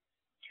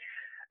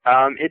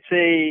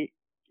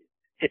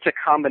 It's a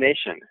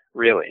combination,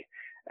 really.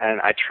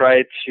 And I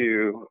try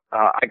to,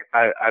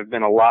 I've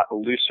been a lot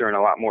looser and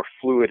a lot more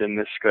fluid in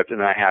this script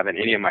than I have in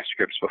any of my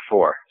scripts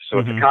before. So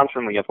it's a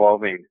constantly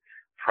evolving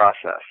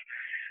process.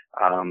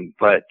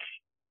 But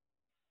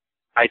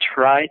I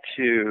try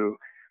to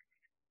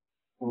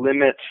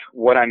limit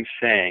what I'm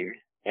saying,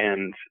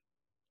 and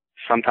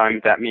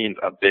sometimes that means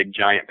a big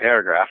giant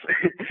paragraph.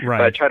 Right.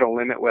 But I try to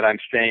limit what I'm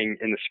saying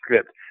in the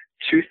script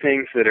to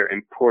things that are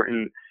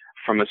important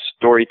from a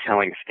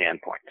storytelling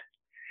standpoint.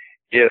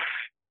 If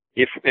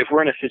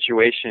we're in a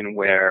situation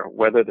where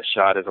whether the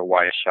shot is a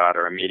wide shot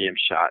or a medium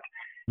shot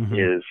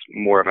is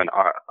more of an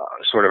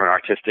sort of an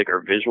artistic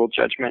or visual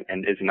judgment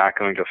and is not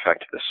going to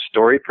affect the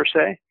story per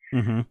se,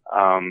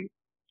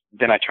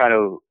 then I try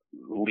to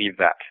leave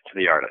that to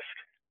the artist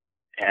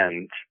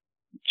and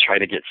try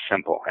to get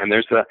simple. And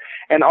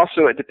and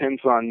also it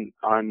depends on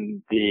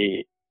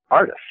the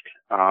artist.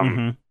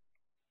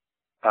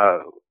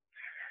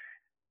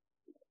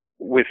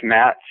 With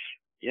Matt,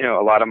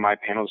 a lot of my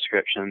panel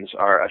descriptions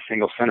are a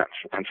single sentence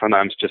and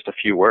sometimes just a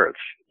few words,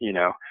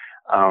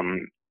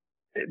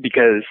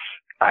 because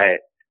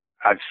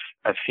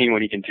I've seen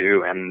what he can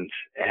do, and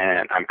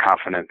I'm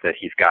confident that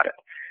he's got it.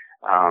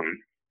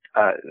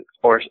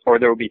 Or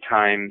there will be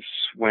times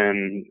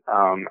when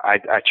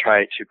I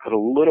try to put a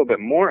little bit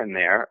more in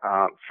there.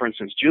 For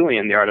instance,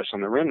 Julian, the artist on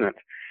the Remnant,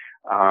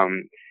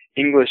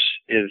 English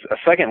is a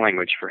second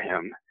language for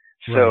him.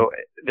 Right. So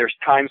there's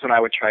times when I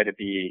would try to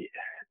be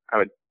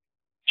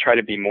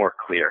more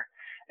clear.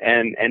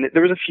 And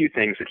there was a few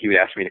things that he would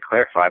ask me to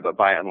clarify, but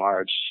by and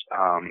large,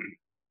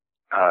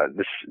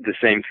 the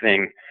same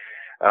thing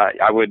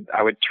I would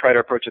try to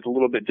approach it a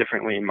little bit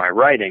differently in my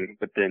writing,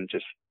 but then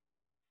just,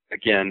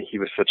 again, he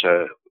was such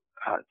a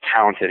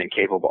talented and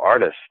capable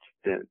artist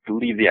to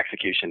leave the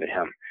execution to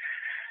him.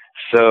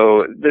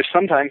 So there's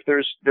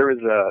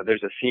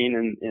a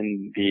scene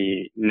in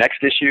the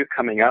next issue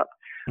coming up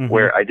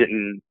where I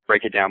didn't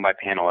break it down by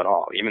panel at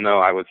all. Even though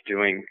I was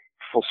doing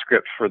full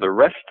script for the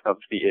rest of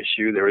the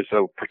issue, there was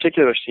a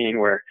particular scene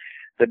where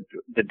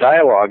the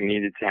dialogue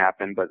needed to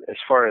happen, but as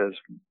far as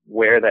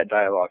where that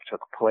dialogue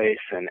took place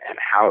and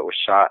how it was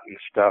shot and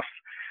stuff,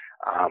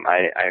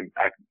 I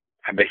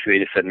basically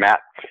just said,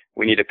 Matt,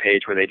 we need a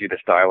page where they do this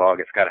dialogue.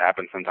 It's got to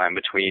happen sometime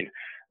between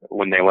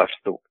when they left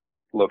the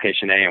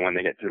location A and when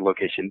they get to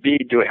location B.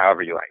 Do it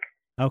however you like.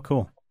 Oh,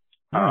 cool.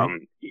 All right.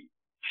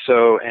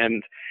 So,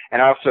 and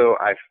also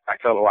I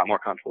felt a lot more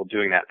comfortable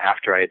doing that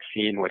after I had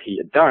seen what he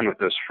had done with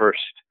those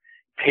first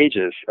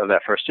pages of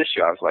that first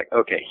issue. I was like,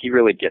 okay, he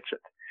really gets it.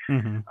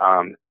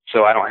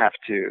 So I don't have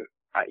to,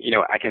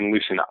 I can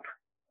loosen up.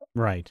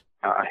 Right.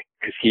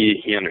 Because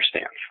he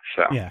understands.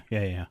 So.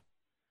 Yeah.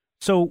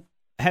 So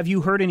have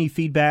you heard any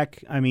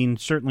feedback? I mean,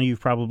 certainly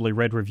you've probably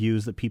read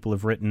reviews that people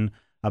have written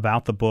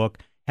about the book.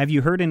 Have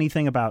you heard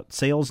anything about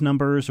sales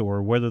numbers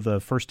or whether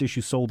the first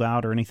issue sold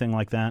out or anything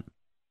like that?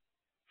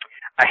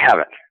 I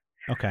haven't.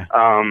 Okay.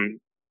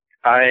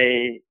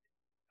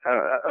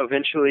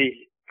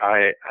 Eventually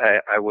I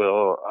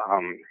will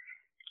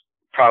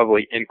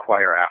probably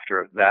inquire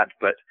after that,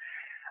 but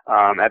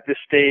at this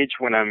stage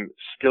when I'm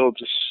still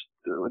just,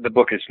 the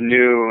book is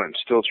new, I'm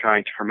still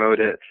trying to promote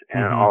it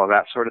and all of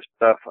that sort of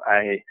stuff,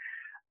 I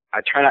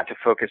try not to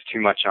focus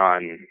too much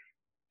on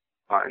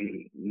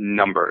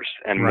numbers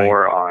and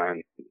more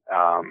on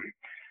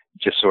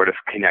just sort of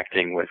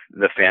connecting with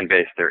the fan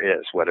base there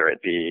is, whether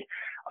it be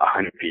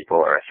 100 people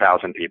or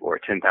 1,000 people or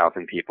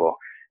 10,000 people.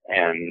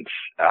 And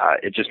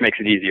it just makes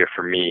it easier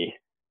for me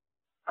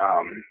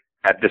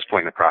at this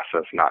point in the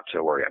process not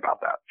to worry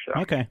about that.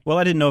 So. Okay. Well,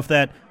 I didn't know if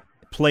that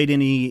played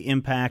any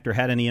impact or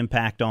had any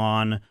impact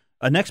on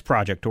a next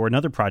project or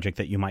another project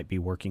that you might be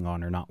working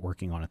on or not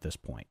working on at this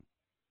point.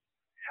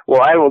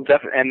 Well, I will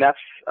definitely, and that's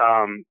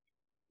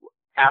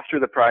after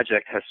the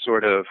project has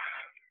sort of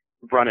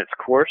run its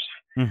course,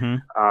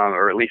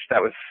 or at least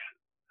that was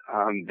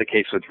the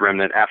case with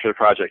Remnant. After the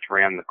project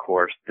ran the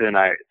course, then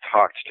I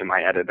talked to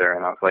my editor,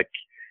 and I was like,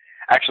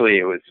 actually,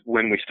 it was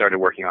when we started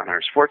working on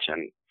Hunter's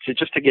Fortune,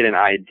 just to get an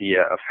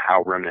idea of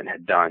how Remnant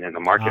had done in the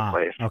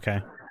marketplace.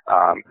 Okay.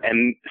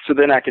 And so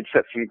then I could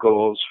set some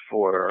goals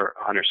for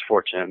Hunter's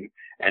Fortune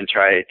and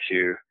try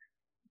to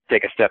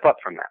take a step up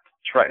from that.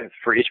 Try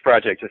for each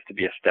project just to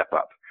be a step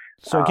up.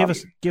 So give me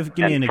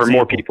an example. For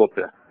more people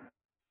to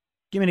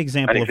give me an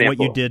example of what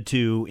you did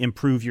to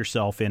improve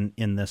yourself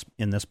in this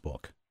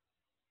book.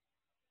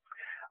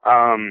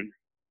 Are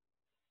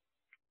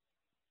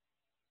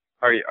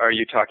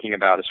you talking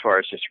about as far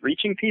as just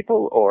reaching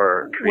people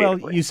or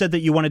creatively? Well, you said that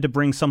you wanted to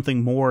bring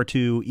something more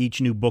to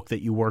each new book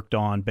that you worked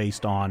on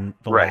based on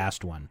the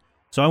last one.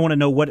 So I want to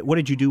know what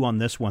did you do on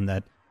this one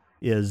that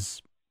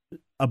is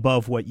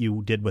above what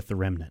you did with The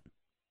Remnant?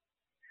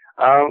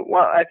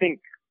 Well, I think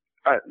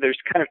there's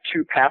kind of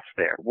two paths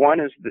there. One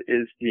is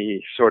the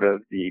sort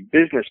of the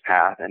business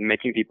path and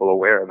making people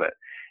aware of it.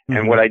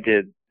 And what I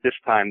did this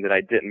time that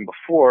I didn't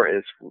before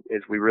is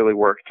we really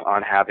worked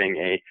on having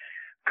a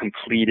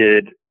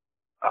completed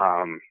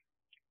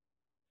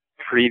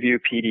preview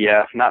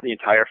PDF, not the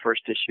entire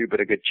first issue, but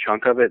a good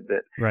chunk of it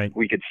that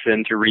we could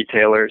send to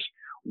retailers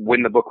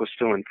when the book was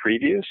still in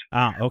previews.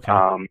 Okay.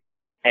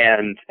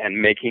 And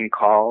making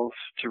calls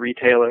to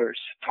retailers,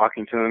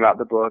 talking to them about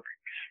the book,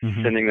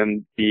 sending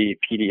them the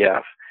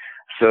PDF.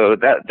 So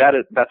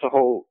that's a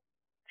whole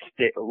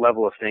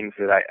level of things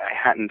that I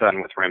hadn't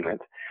done with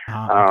Remnant.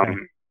 Okay.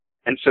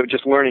 And so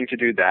just learning to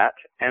do that.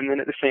 And then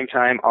at the same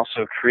time,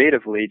 also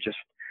creatively, just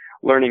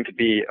learning to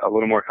be a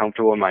little more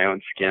comfortable in my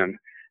own skin,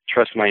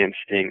 trust my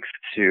instincts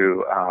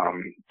to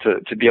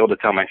be able to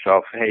tell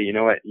myself, hey, you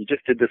know what? You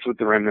just did this with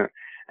The Remnant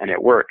and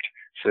it worked.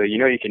 So you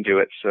know you can do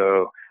it.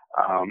 So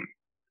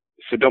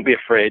don't be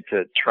afraid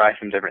to try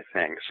some different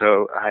things.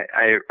 So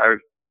I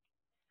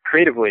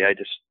creatively, I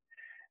just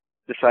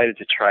decided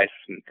to try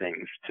some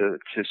things to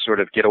sort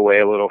of get away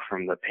a little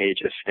from the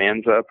pages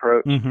stanza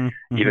approach, even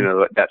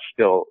though that's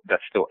still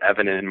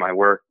evident in my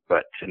work,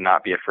 but to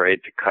not be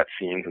afraid to cut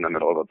scenes in the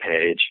middle of a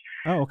page.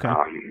 Oh, okay.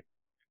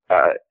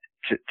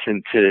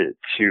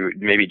 To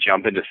maybe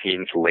jump into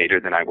scenes later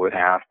than I would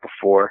have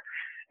before,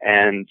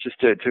 and just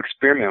to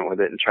experiment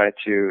with it and try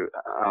to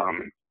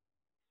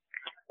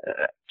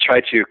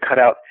cut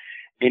out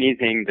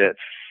anything that's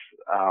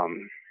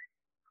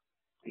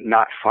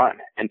not fun,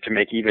 and to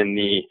make even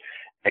the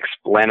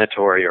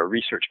explanatory or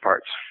research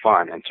parts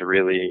fun, and to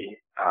really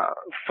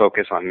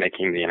focus on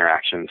making the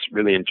interactions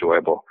really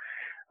enjoyable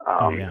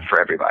for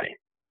everybody.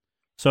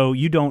 So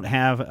you don't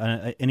have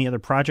any other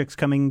projects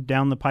coming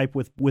down the pipe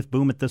with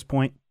Boom at this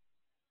point?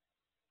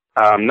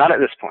 Not at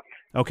this point.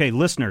 Okay,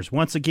 listeners,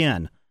 once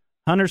again,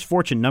 Hunter's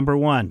Fortune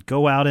 #1.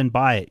 Go out and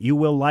buy it. You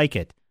will like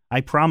it.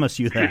 I promise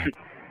you that.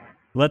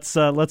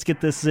 Let's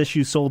get this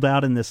issue sold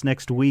out in this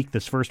next week,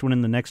 this first one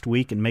in the next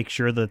week, and make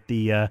sure that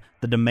the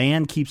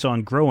demand keeps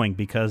on growing,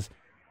 because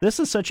this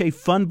is such a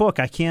fun book.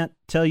 I can't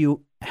tell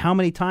you how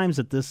many times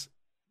that this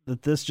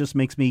just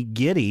makes me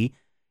giddy.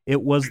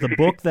 It was the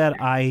book that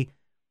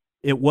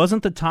it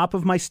wasn't the top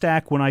of my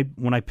stack when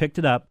I picked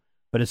it up,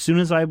 but as soon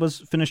as I was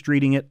finished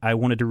reading it, I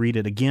wanted to read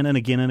it again and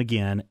again and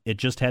again. It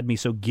just had me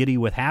so giddy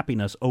with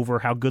happiness over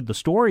how good the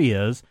story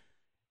is,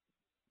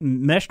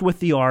 meshed with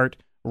the art,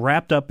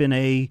 wrapped up in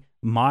a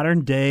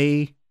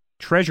modern-day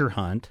treasure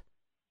hunt.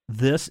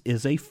 This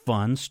is a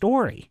fun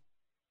story.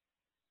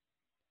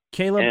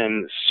 Caleb?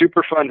 And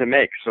super fun to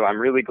make, so I'm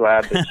really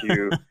glad that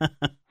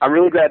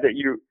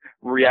you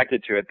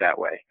reacted to it that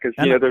way. Because,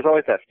 there's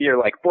always that fear,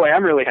 like, boy,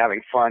 I'm really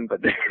having fun,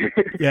 but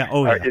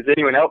is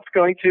anyone else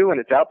going to when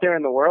it's out there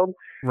in the world?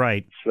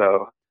 Right.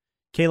 So,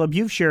 Caleb,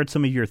 you've shared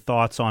some of your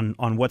thoughts on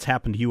what's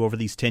happened to you over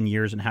these 10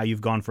 years and how you've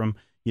gone from,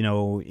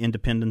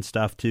 independent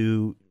stuff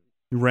to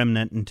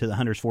Remnant and to the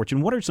Hunter's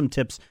Fortune. What are some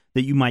tips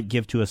that you might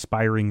give to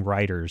aspiring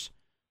writers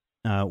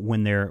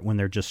when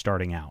they're just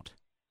starting out?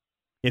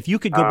 If you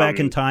could go back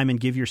in time and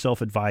give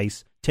yourself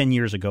advice 10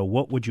 years ago,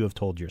 what would you have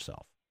told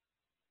yourself?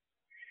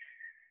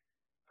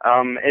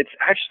 I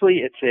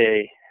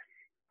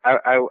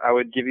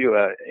would give you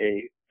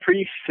a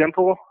pretty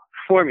simple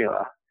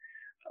formula,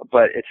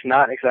 but it's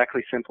not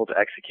exactly simple to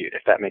execute,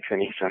 if that makes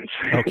any sense.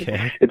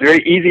 Okay. It's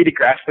very easy to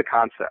grasp the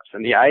concepts.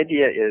 And the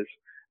idea is,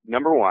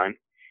 number one,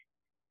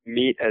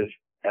 meet as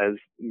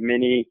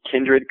many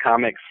kindred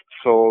comics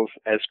souls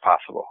as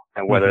possible.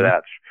 And whether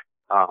that's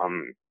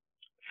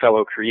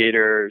fellow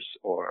creators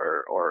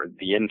or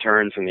the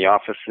interns in the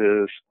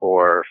offices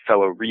or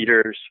fellow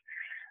readers,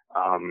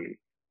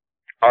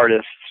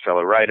 artists,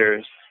 fellow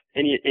writers,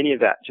 any of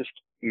that, just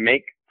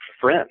make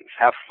friends,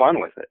 have fun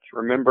with it.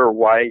 Remember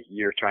why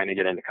you're trying to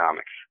get into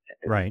comics.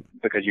 Right.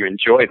 Because you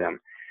enjoy them.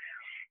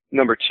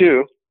 Number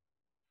two,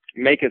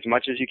 make as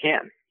much as you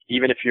can.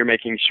 Even if you're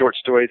making short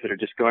stories that are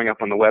just going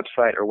up on the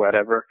website or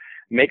whatever,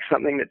 make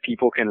something that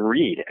people can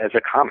read as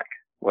a comic,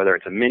 whether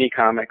it's a mini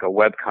comic, a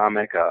web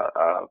comic,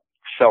 a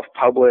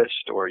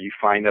self-published, or you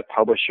find a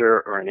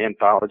publisher or an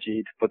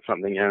anthology to put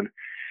something in.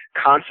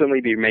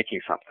 Constantly be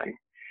making something.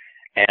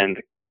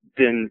 And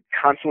then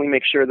constantly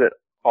make sure that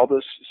all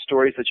those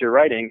stories that you're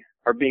writing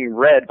are being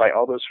read by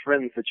all those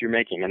friends that you're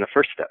making in the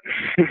first step.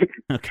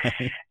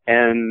 Okay.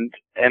 And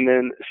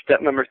then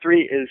step number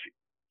three is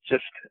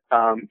just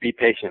be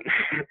patient,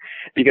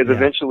 because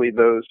eventually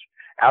those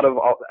out of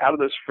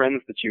those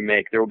friends that you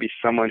make, there will be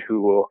someone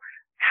who will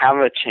have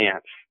a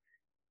chance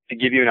to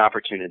give you an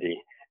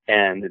opportunity,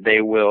 and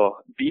they will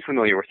be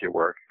familiar with your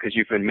work because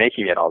you've been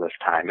making it all this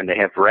time, and they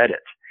have read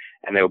it,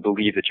 and they will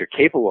believe that you're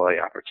capable of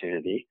the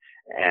opportunity,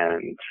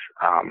 and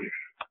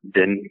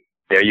then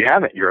there you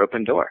have it, your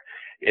open door.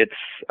 It's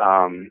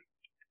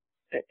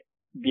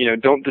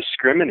don't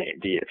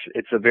discriminate.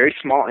 It's a very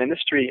small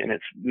industry, and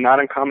it's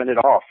not uncommon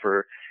at all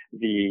for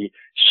the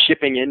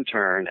shipping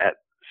intern at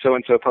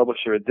so-and-so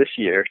publisher this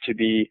year to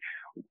be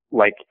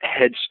like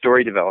head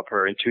story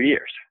developer in 2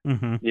 years.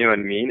 Mm-hmm. You know what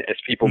I mean? As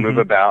people move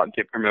about,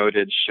 get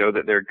promoted, show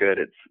that they're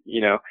good,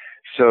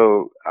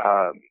 so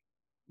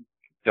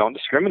don't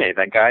discriminate.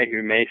 That guy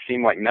who may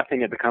seem like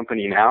nothing at the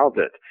company now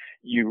that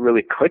you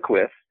really click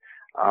with,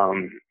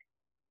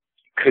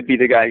 could be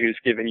the guy who's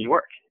giving you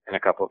work in a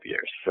couple of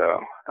years. So,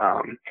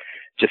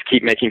 just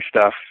keep making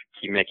stuff,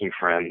 keep making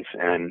friends,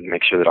 and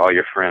make sure that all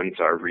your friends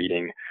are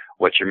reading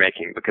what you're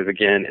making, because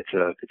again, it's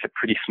a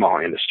pretty small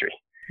industry.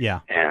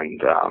 Yeah.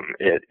 And,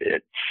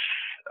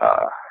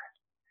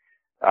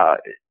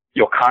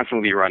 you'll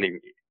constantly be running,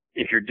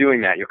 if you're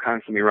doing that, you'll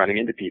constantly be running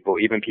into people,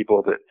 even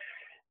people that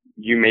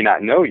you may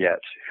not know yet,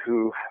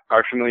 who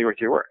are familiar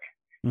with your work.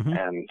 Mm-hmm.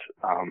 And,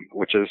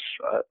 which is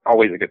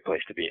always a good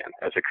place to be in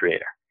as a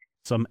creator.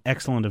 Some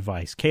excellent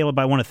advice. Caleb,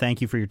 I want to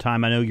thank you for your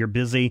time. I know you're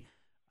busy,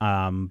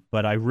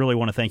 but I really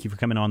want to thank you for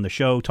coming on the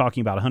show, talking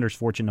about Hunter's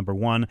Fortune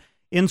 #1.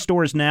 In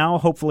stores now,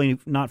 hopefully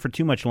not for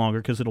too much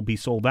longer because it'll be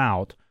sold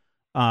out.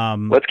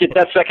 Let's get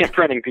that second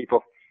printing,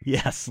 people.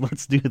 Yes,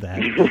 let's do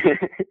that.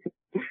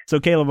 So,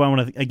 Caleb, I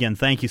want to, again,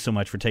 thank you so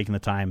much for taking the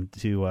time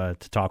to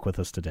talk with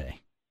us today.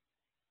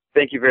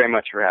 Thank you very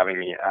much for having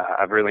me.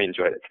 I've really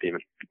enjoyed it, Stephen.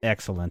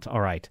 Excellent.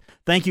 All right.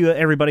 Thank you,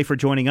 everybody, for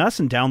joining us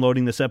and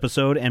downloading this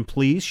episode, and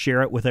please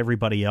share it with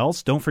everybody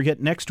else. Don't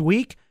forget, next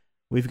week,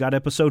 we've got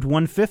episode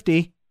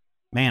 150.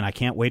 Man, I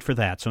can't wait for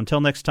that. So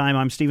until next time,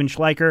 I'm Stephen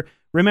Schleicher.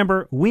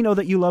 Remember, we know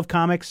that you love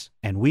comics,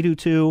 and we do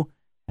too,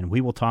 and we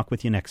will talk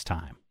with you next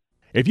time.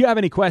 If you have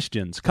any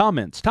questions,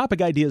 comments,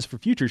 topic ideas for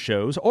future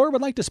shows, or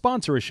would like to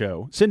sponsor a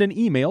show, send an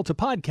email to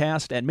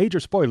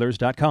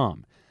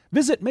podcast@majorspoilers.com.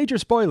 Visit Major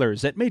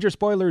Spoilers at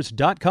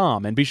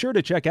majorspoilers.com and be sure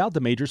to check out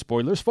the Major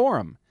Spoilers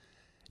Forum.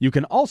 You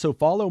can also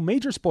follow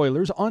Major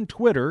Spoilers on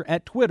Twitter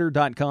at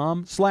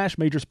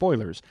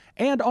twitter.com/majorspoilers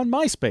and on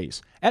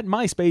MySpace at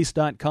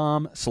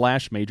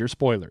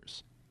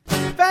myspace.com/majorspoilers.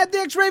 If I had the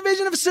X-ray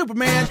vision of a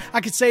Superman,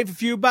 I could save a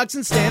few bucks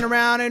and stand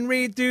around and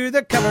read through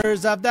the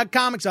covers of the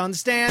comics on the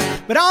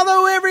stand. But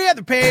although every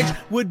other page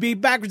would be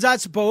backwards, I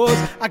suppose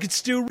I could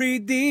still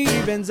read the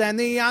evens and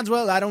the odds.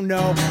 Well, I don't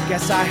know.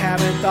 Guess I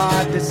haven't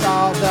thought this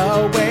all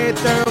the way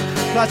through.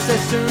 Plus,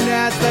 as soon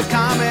as the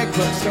comic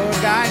book store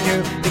guy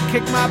knew, they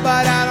kicked my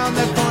butt out on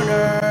the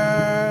corner.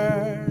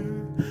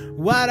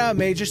 What a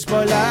major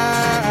spoiler.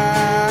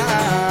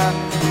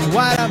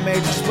 What a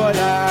major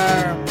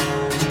spoiler.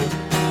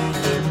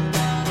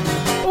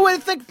 When I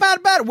think about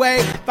a better way,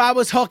 if I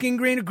was hulking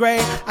green or gray,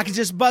 I could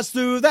just bust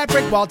through that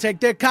brick wall, take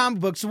their comic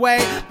books away.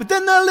 But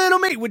then the little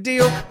meat would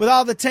deal with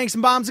all the tanks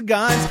and bombs and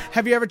guns.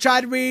 Have you ever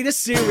tried to read a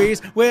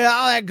series with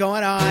all that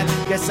going on?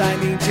 Guess I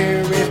need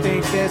to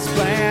rethink this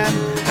plan.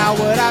 How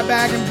would I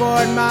bag and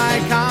board my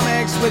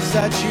comics with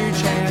such huge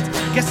hands?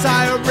 Guess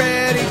I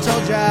already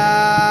told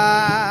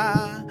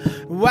ya.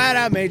 What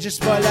a major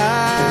spoiler.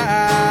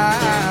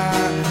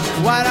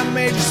 What a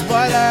major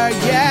spoiler.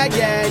 Yeah,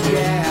 yeah,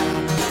 yeah.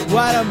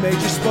 What a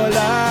major spoiler.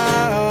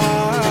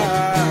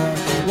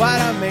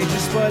 What a major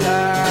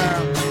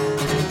spoiler.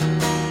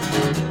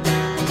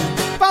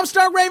 If I'm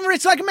Stark Raven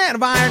rich like a man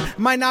of iron, I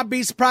might not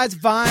be surprised to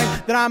find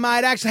that I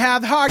might actually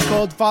have the heart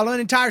cold to follow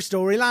an entire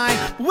storyline.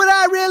 But would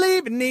I really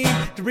even need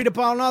to read up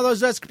on all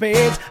those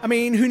escapades? I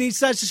mean, who needs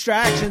such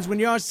distractions when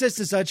your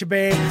sister's such a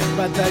babe?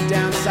 But the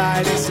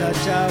downside is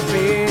such a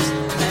beast,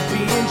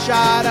 being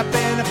shot up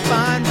in a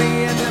fun,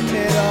 be in the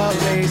Middle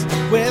East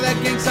with a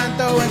gang sign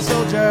throwing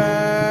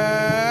soldier.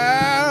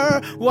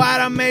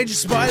 What a major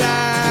spoiler.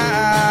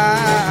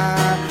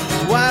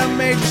 What a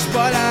major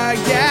spoiler.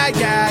 Yeah,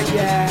 yeah,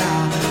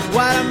 yeah.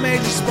 What a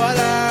major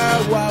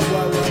spoiler. Whoa,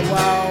 whoa, whoa,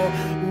 whoa.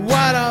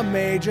 What a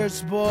major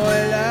spoiler.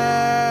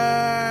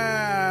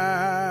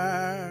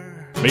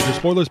 Major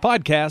Spoilers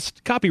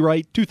Podcast,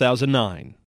 copyright 2009.